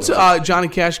yeah. What's Johnny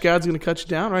Cash? God's Gonna Cut You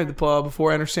Down, right?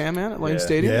 Before Enter Sandman at Lane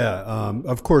Stadium. Yeah.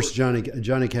 Of course, Johnny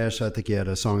Cash. I think he had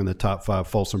a song in the top 5.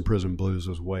 Folsom Prison Blues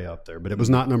was way up there, but it was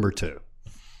not number 2.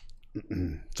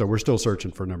 So we're still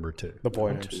searching for number 2. The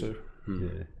Boy Named Sue.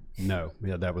 No,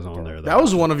 that was on there. That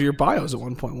was one of your bios at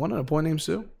one point. Wasn't it? A Boy Named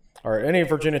Sue. All right, any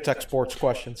Virginia Tech sports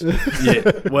questions? Yeah.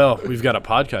 Well, we've got a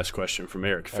podcast question from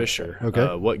Eric Fisher.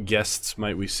 Okay. What guests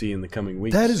might we see in the coming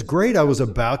weeks? That is great. I was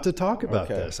about to talk about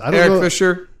this. I don't Eric know,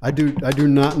 Fisher. I do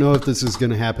not know if this is going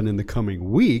to happen in the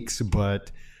coming weeks, but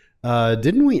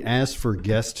didn't we ask for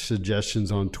guest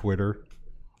suggestions on Twitter?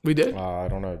 We did. I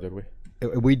don't know. Did we?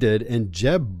 We did, and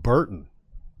Jeb Burton,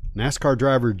 NASCAR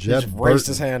driver Jeb Burton, raised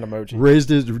his hand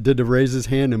emoji. Did the raise his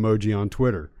hand emoji on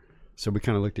Twitter. So we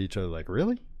kind of looked at each other like,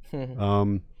 really?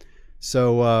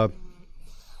 So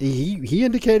he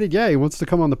indicated, he wants to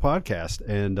come on the podcast.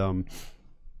 And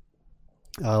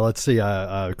let's see,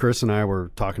 Chris and I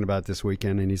were talking about this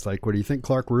weekend, and he's like, what do you think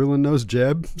Clark Ruland knows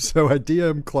Jeb? So I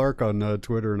DM Clark on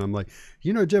Twitter, and I'm like,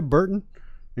 you know Jeb Burton?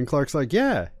 And Clark's like,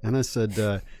 yeah. And I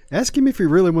said, ask him if he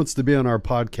really wants to be on our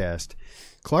podcast.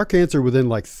 Clark answered within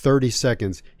like 30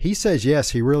 seconds. He says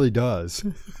yes, he really does.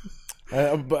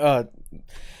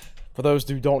 For those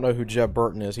who don't know who Jeb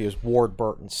Burton is, he is Ward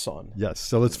Burton's son. Yes,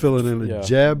 so let's fill it in. Yeah.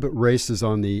 Jeb races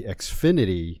on the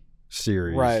Xfinity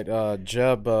series. Right.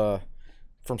 Jeb,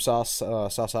 from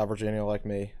Southside Virginia, like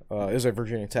me, is a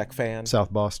Virginia Tech fan.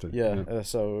 South Boston. Yeah.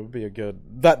 So it would be a good.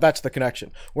 That's the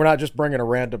connection. We're not just bringing a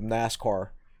random NASCAR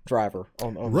driver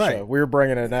on the show. We're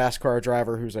bringing a NASCAR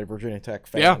driver who's a Virginia Tech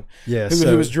fan. Yeah.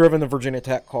 Who has driven the Virginia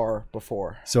Tech car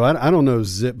before. So I don't know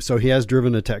Zip. So he has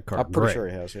driven a Tech car. I'm pretty sure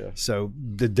he has, yeah. So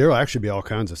there'll actually be all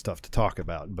kinds of stuff to talk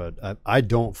about, but I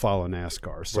don't follow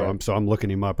NASCAR. So I'm looking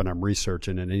him up and I'm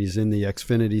researching it, and he's in the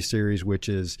Xfinity series, which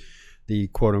is the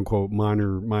quote unquote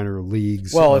minor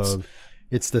leagues. Well,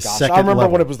 it's the second I remember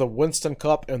level. when it was the Winston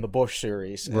Cup and the Busch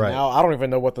Series. And now I don't even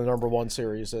know what the number 1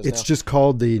 series is. It's just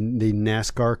called the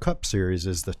NASCAR Cup Series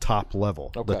is the top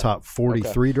level. Okay. The top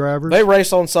 43 drivers. They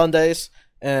race on Sundays,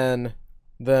 and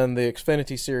then the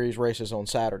Xfinity Series races on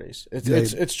Saturdays.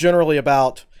 It's generally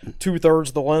about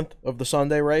 2/3 the length of the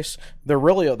Sunday race. They're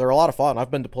a lot of fun. I've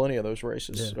been to plenty of those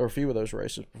races, or a few of those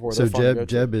races before. So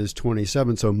Jeb is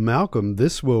 27. So Malcolm,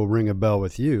 this will ring a bell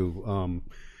with you.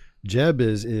 Jeb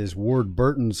is Ward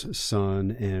Burton's son,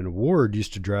 and Ward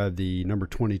used to drive the number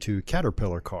 22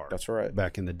 Caterpillar car. That's right.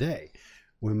 Back in the day.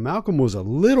 When Malcolm was a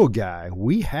little guy,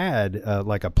 we had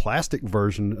like a plastic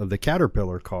version of the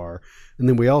Caterpillar car, and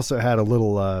then we also had a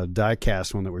little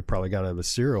die-cast one that we probably got out of a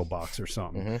cereal box or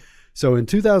something. Mm-hmm. So in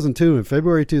 2002, in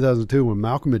February 2002, when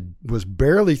Malcolm was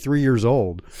barely 3 years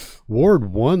old,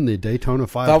 Ward won the Daytona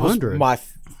 500. That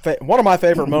was one of my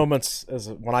favorite moments is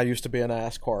when I used to be a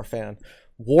NASCAR fan.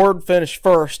 Ward finished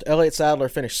first. Elliott Sadler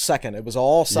finished second. It was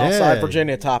all Southside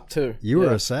Virginia top two. You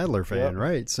were a Sadler fan,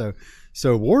 right?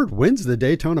 So Ward wins the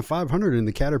Daytona 500 in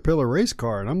the Caterpillar race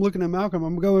car, and I'm looking at Malcolm.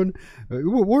 I'm going,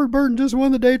 Ward Burton just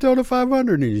won the Daytona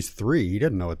 500, and he's 3. He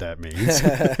doesn't know what that means.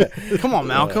 Come on,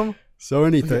 Malcolm. So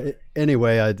anyway,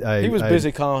 he was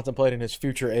busy contemplating his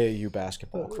future AAU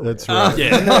basketball career. That's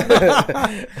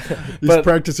right. He's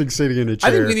practicing sitting in a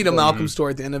chair. I think we need a Malcolm story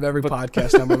at the end of every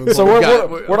podcast. So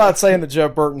we're not saying that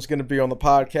Jeb Burton's going to be on the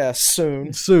podcast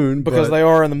soon, because they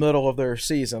are in the middle of their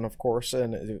season, of course,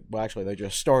 and actually they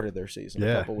just started their season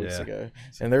a couple weeks ago,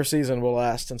 and their season will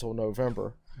last until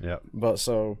November. Yeah, but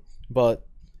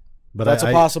that's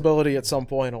a possibility at some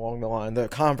point along the line. The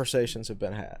conversations have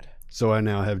been had. So I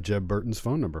now have Jeb Burton's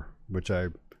phone number, which I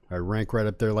rank right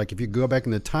up there. Like if you go back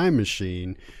in the time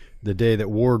machine, the day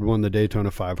that Ward won the Daytona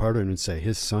 500 and say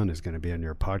his son is going to be on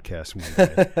your podcast one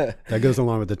day. That goes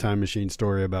along with the time machine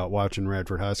story about watching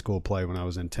Radford High School play when I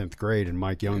was in 10th grade and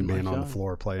Mike Young being on the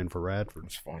floor playing for Radford.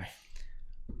 It's funny.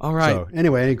 All right. So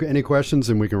anyway, any questions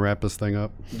and we can wrap this thing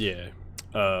up? Yeah.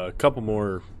 A couple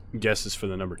more guesses for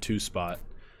the number 2 spot.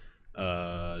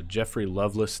 Jeffrey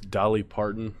Lovelace, Dolly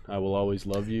Parton, I Will Always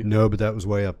Love You. No, but that was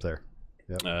way up there.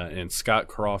 Yep. And Scott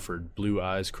Crawford, Blue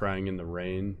Eyes Crying in the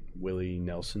Rain, Willie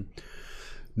Nelson.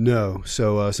 No.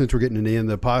 So since we're getting to the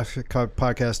end of the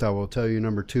podcast, I will tell you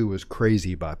number 2 was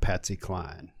Crazy by Patsy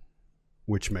Cline,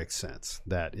 which makes sense.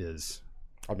 That is...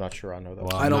 I'm not sure I know that.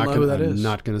 Well, I don't know who that is. I'm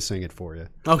not going to sing it for you.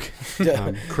 Okay.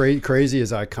 Crazy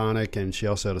is iconic, and she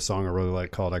also had a song I really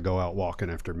like called I Go Out Walking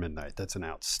After Midnight. That's an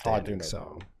outstanding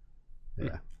song.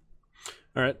 Yeah.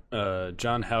 All right.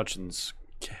 John Houchins,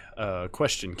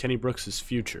 question. Kenny Brooks'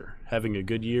 future. Having a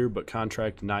good year, but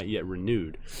contract not yet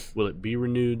renewed. Will it be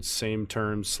renewed? Same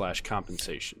terms /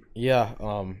 compensation? Yeah.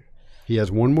 He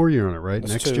has one more year on it, right?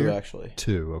 Next 2 year? Actually.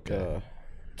 2, okay.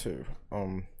 2.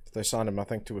 They signed him, I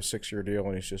think, to a 6-year deal,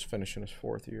 and he's just finishing his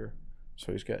 4th year.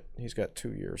 So he's got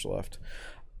 2 years left.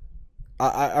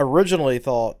 I originally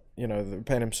thought, they're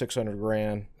paying him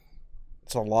 $600,000.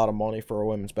 It's a lot of money for a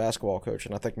women's basketball coach,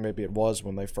 and I think maybe it was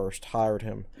when they first hired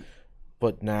him.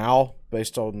 But now,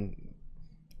 based on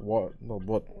what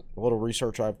little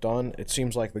research I've done, it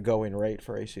seems like the going rate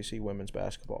for ACC women's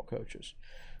basketball coaches.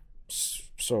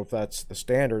 So if that's the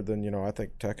standard, then I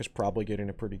think Tech is probably getting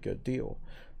a pretty good deal.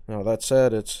 Now that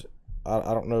said,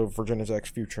 I don't know Virginia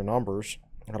Tech's future numbers.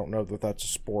 I don't know that that's a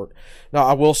sport. Now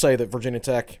I will say that Virginia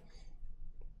Tech,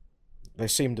 they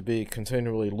seem to be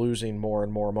continually losing more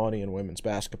and more money in women's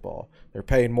basketball. They're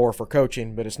paying more for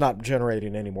coaching, but it's not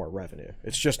generating any more revenue.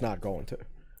 It's just not going to.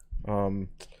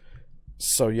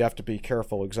 So you have to be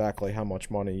careful exactly how much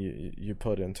money you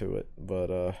put into it.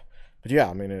 But yeah,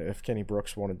 I mean, if Kenny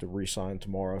Brooks wanted to re-sign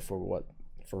tomorrow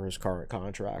for his current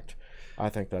contract, I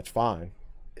think that's fine.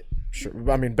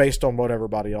 Sure. I mean, based on what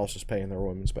everybody else is paying their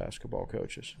women's basketball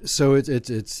coaches. So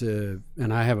it's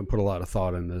and I haven't put a lot of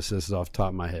thought in this. This is off the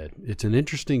top of my head. It's an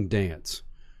interesting dance.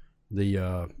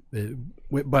 Bob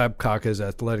Kaka's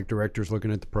athletic director is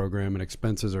looking at the program, and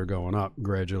expenses are going up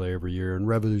gradually every year, and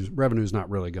revenue's not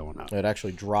really going up. It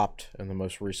actually dropped in the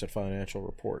most recent financial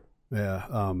report.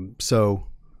 Yeah. So,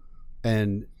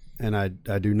 and I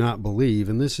do not believe,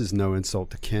 and this is no insult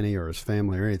to Kenny or his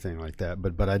family or anything like that,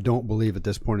 but I don't believe at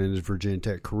this point in his Virginia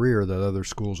Tech career that other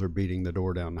schools are beating the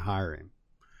door down to hire him.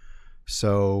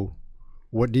 So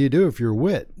what do you do if you're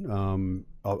Witt?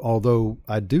 Although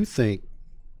I do think,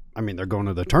 I mean, they're going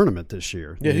to the tournament this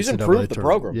year. Yeah, he's improved the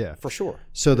program, for sure.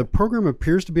 So the program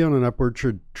appears to be on an upward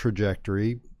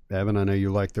trajectory. Evan, I know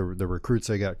you like the recruits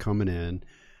they got coming in.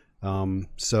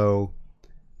 So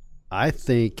I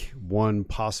think one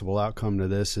possible outcome to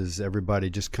this is everybody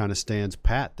just kind of stands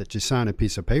pat, that you sign a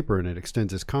piece of paper and it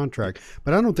extends his contract.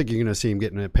 But I don't think you're going to see him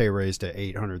getting a pay raise to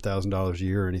 $800,000 a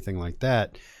year or anything like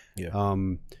that. Yeah.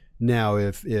 Now,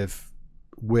 if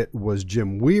Witt was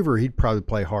Jim Weaver, he'd probably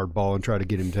play hardball and try to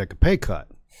get him to take a pay cut.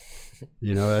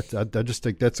 I just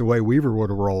think that's the way Weaver would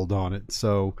have rolled on it.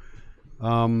 So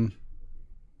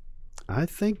I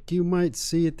think you might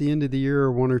see at the end of the year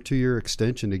a 1 or 2 year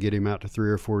extension to get him out to 3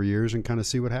 or 4 years and kind of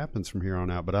see what happens from here on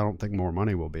out. But I don't think more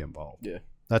money will be involved. Yeah.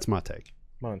 That's my take.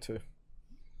 Mine too.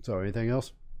 So anything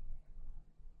else?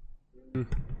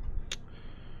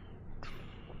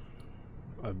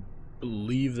 I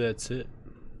believe that's it.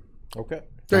 Okay.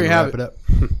 There you have it. Up.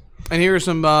 And here are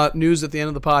some news at the end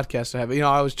of the podcast. I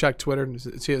always check Twitter and see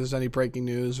if there's any breaking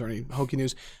news or any hokey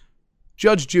news.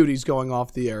 Judge Judy's going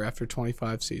off the air after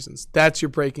 25 seasons. That's your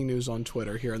breaking news on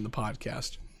Twitter here in the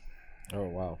podcast. Oh,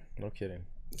 wow. No kidding.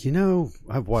 You know,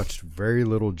 I've watched very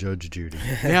little Judge Judy.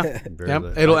 Yeah.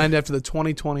 Little. It'll end after the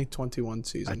 2020-21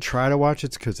 season. I try to watch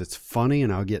it because it's funny,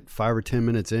 and I'll get 5 or 10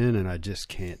 minutes in, and I just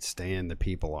can't stand the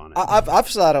people on it. I've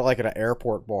sat at like at an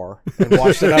airport bar and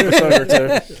watched an episode or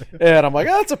two, and I'm like,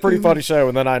 oh, that's a pretty funny show,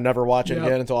 and then I never watch it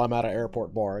again until I'm at an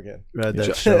airport bar again.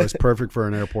 That show is perfect for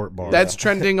an airport bar. That's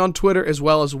trending on Twitter as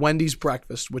well as Wendy's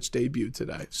Breakfast, which debuted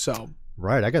today. So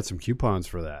right, I got some coupons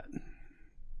for that.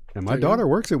 And my daughter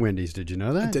works at Wendy's. Did you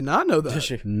know that? I did not know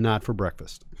that. Not for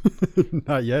breakfast.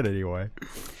 Not yet, anyway.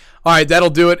 All right, that'll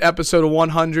do it. Episode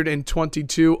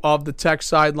 122 of the Tech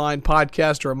Sideline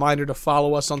podcast. A reminder to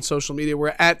follow us on social media.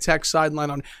 We're at Tech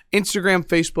Sideline on Instagram,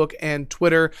 Facebook, and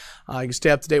Twitter. You can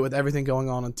stay up to date with everything going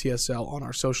on TSL on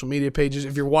our social media pages.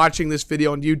 If you're watching this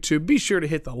video on YouTube, be sure to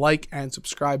hit the like and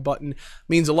subscribe button. It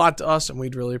means a lot to us, and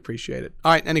we'd really appreciate it.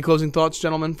 All right, any closing thoughts,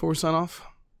 gentlemen, before we sign off?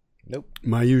 Nope.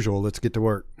 My usual. Let's get to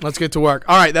work. Let's get to work.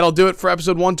 All right, that'll do it for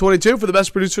episode 122. For the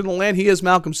best producer in the land, he is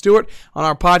Malcolm Stewart. On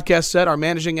our podcast set, our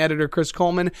managing editor, Chris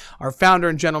Coleman, our founder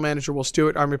and general manager, Will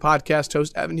Stewart, our podcast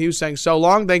host, Evan Hughes, saying so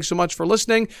long. Thanks so much for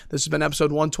listening. This has been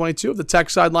episode 122 of the Tech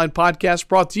Sideline podcast,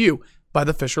 brought to you by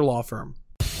the Fisher Law Firm.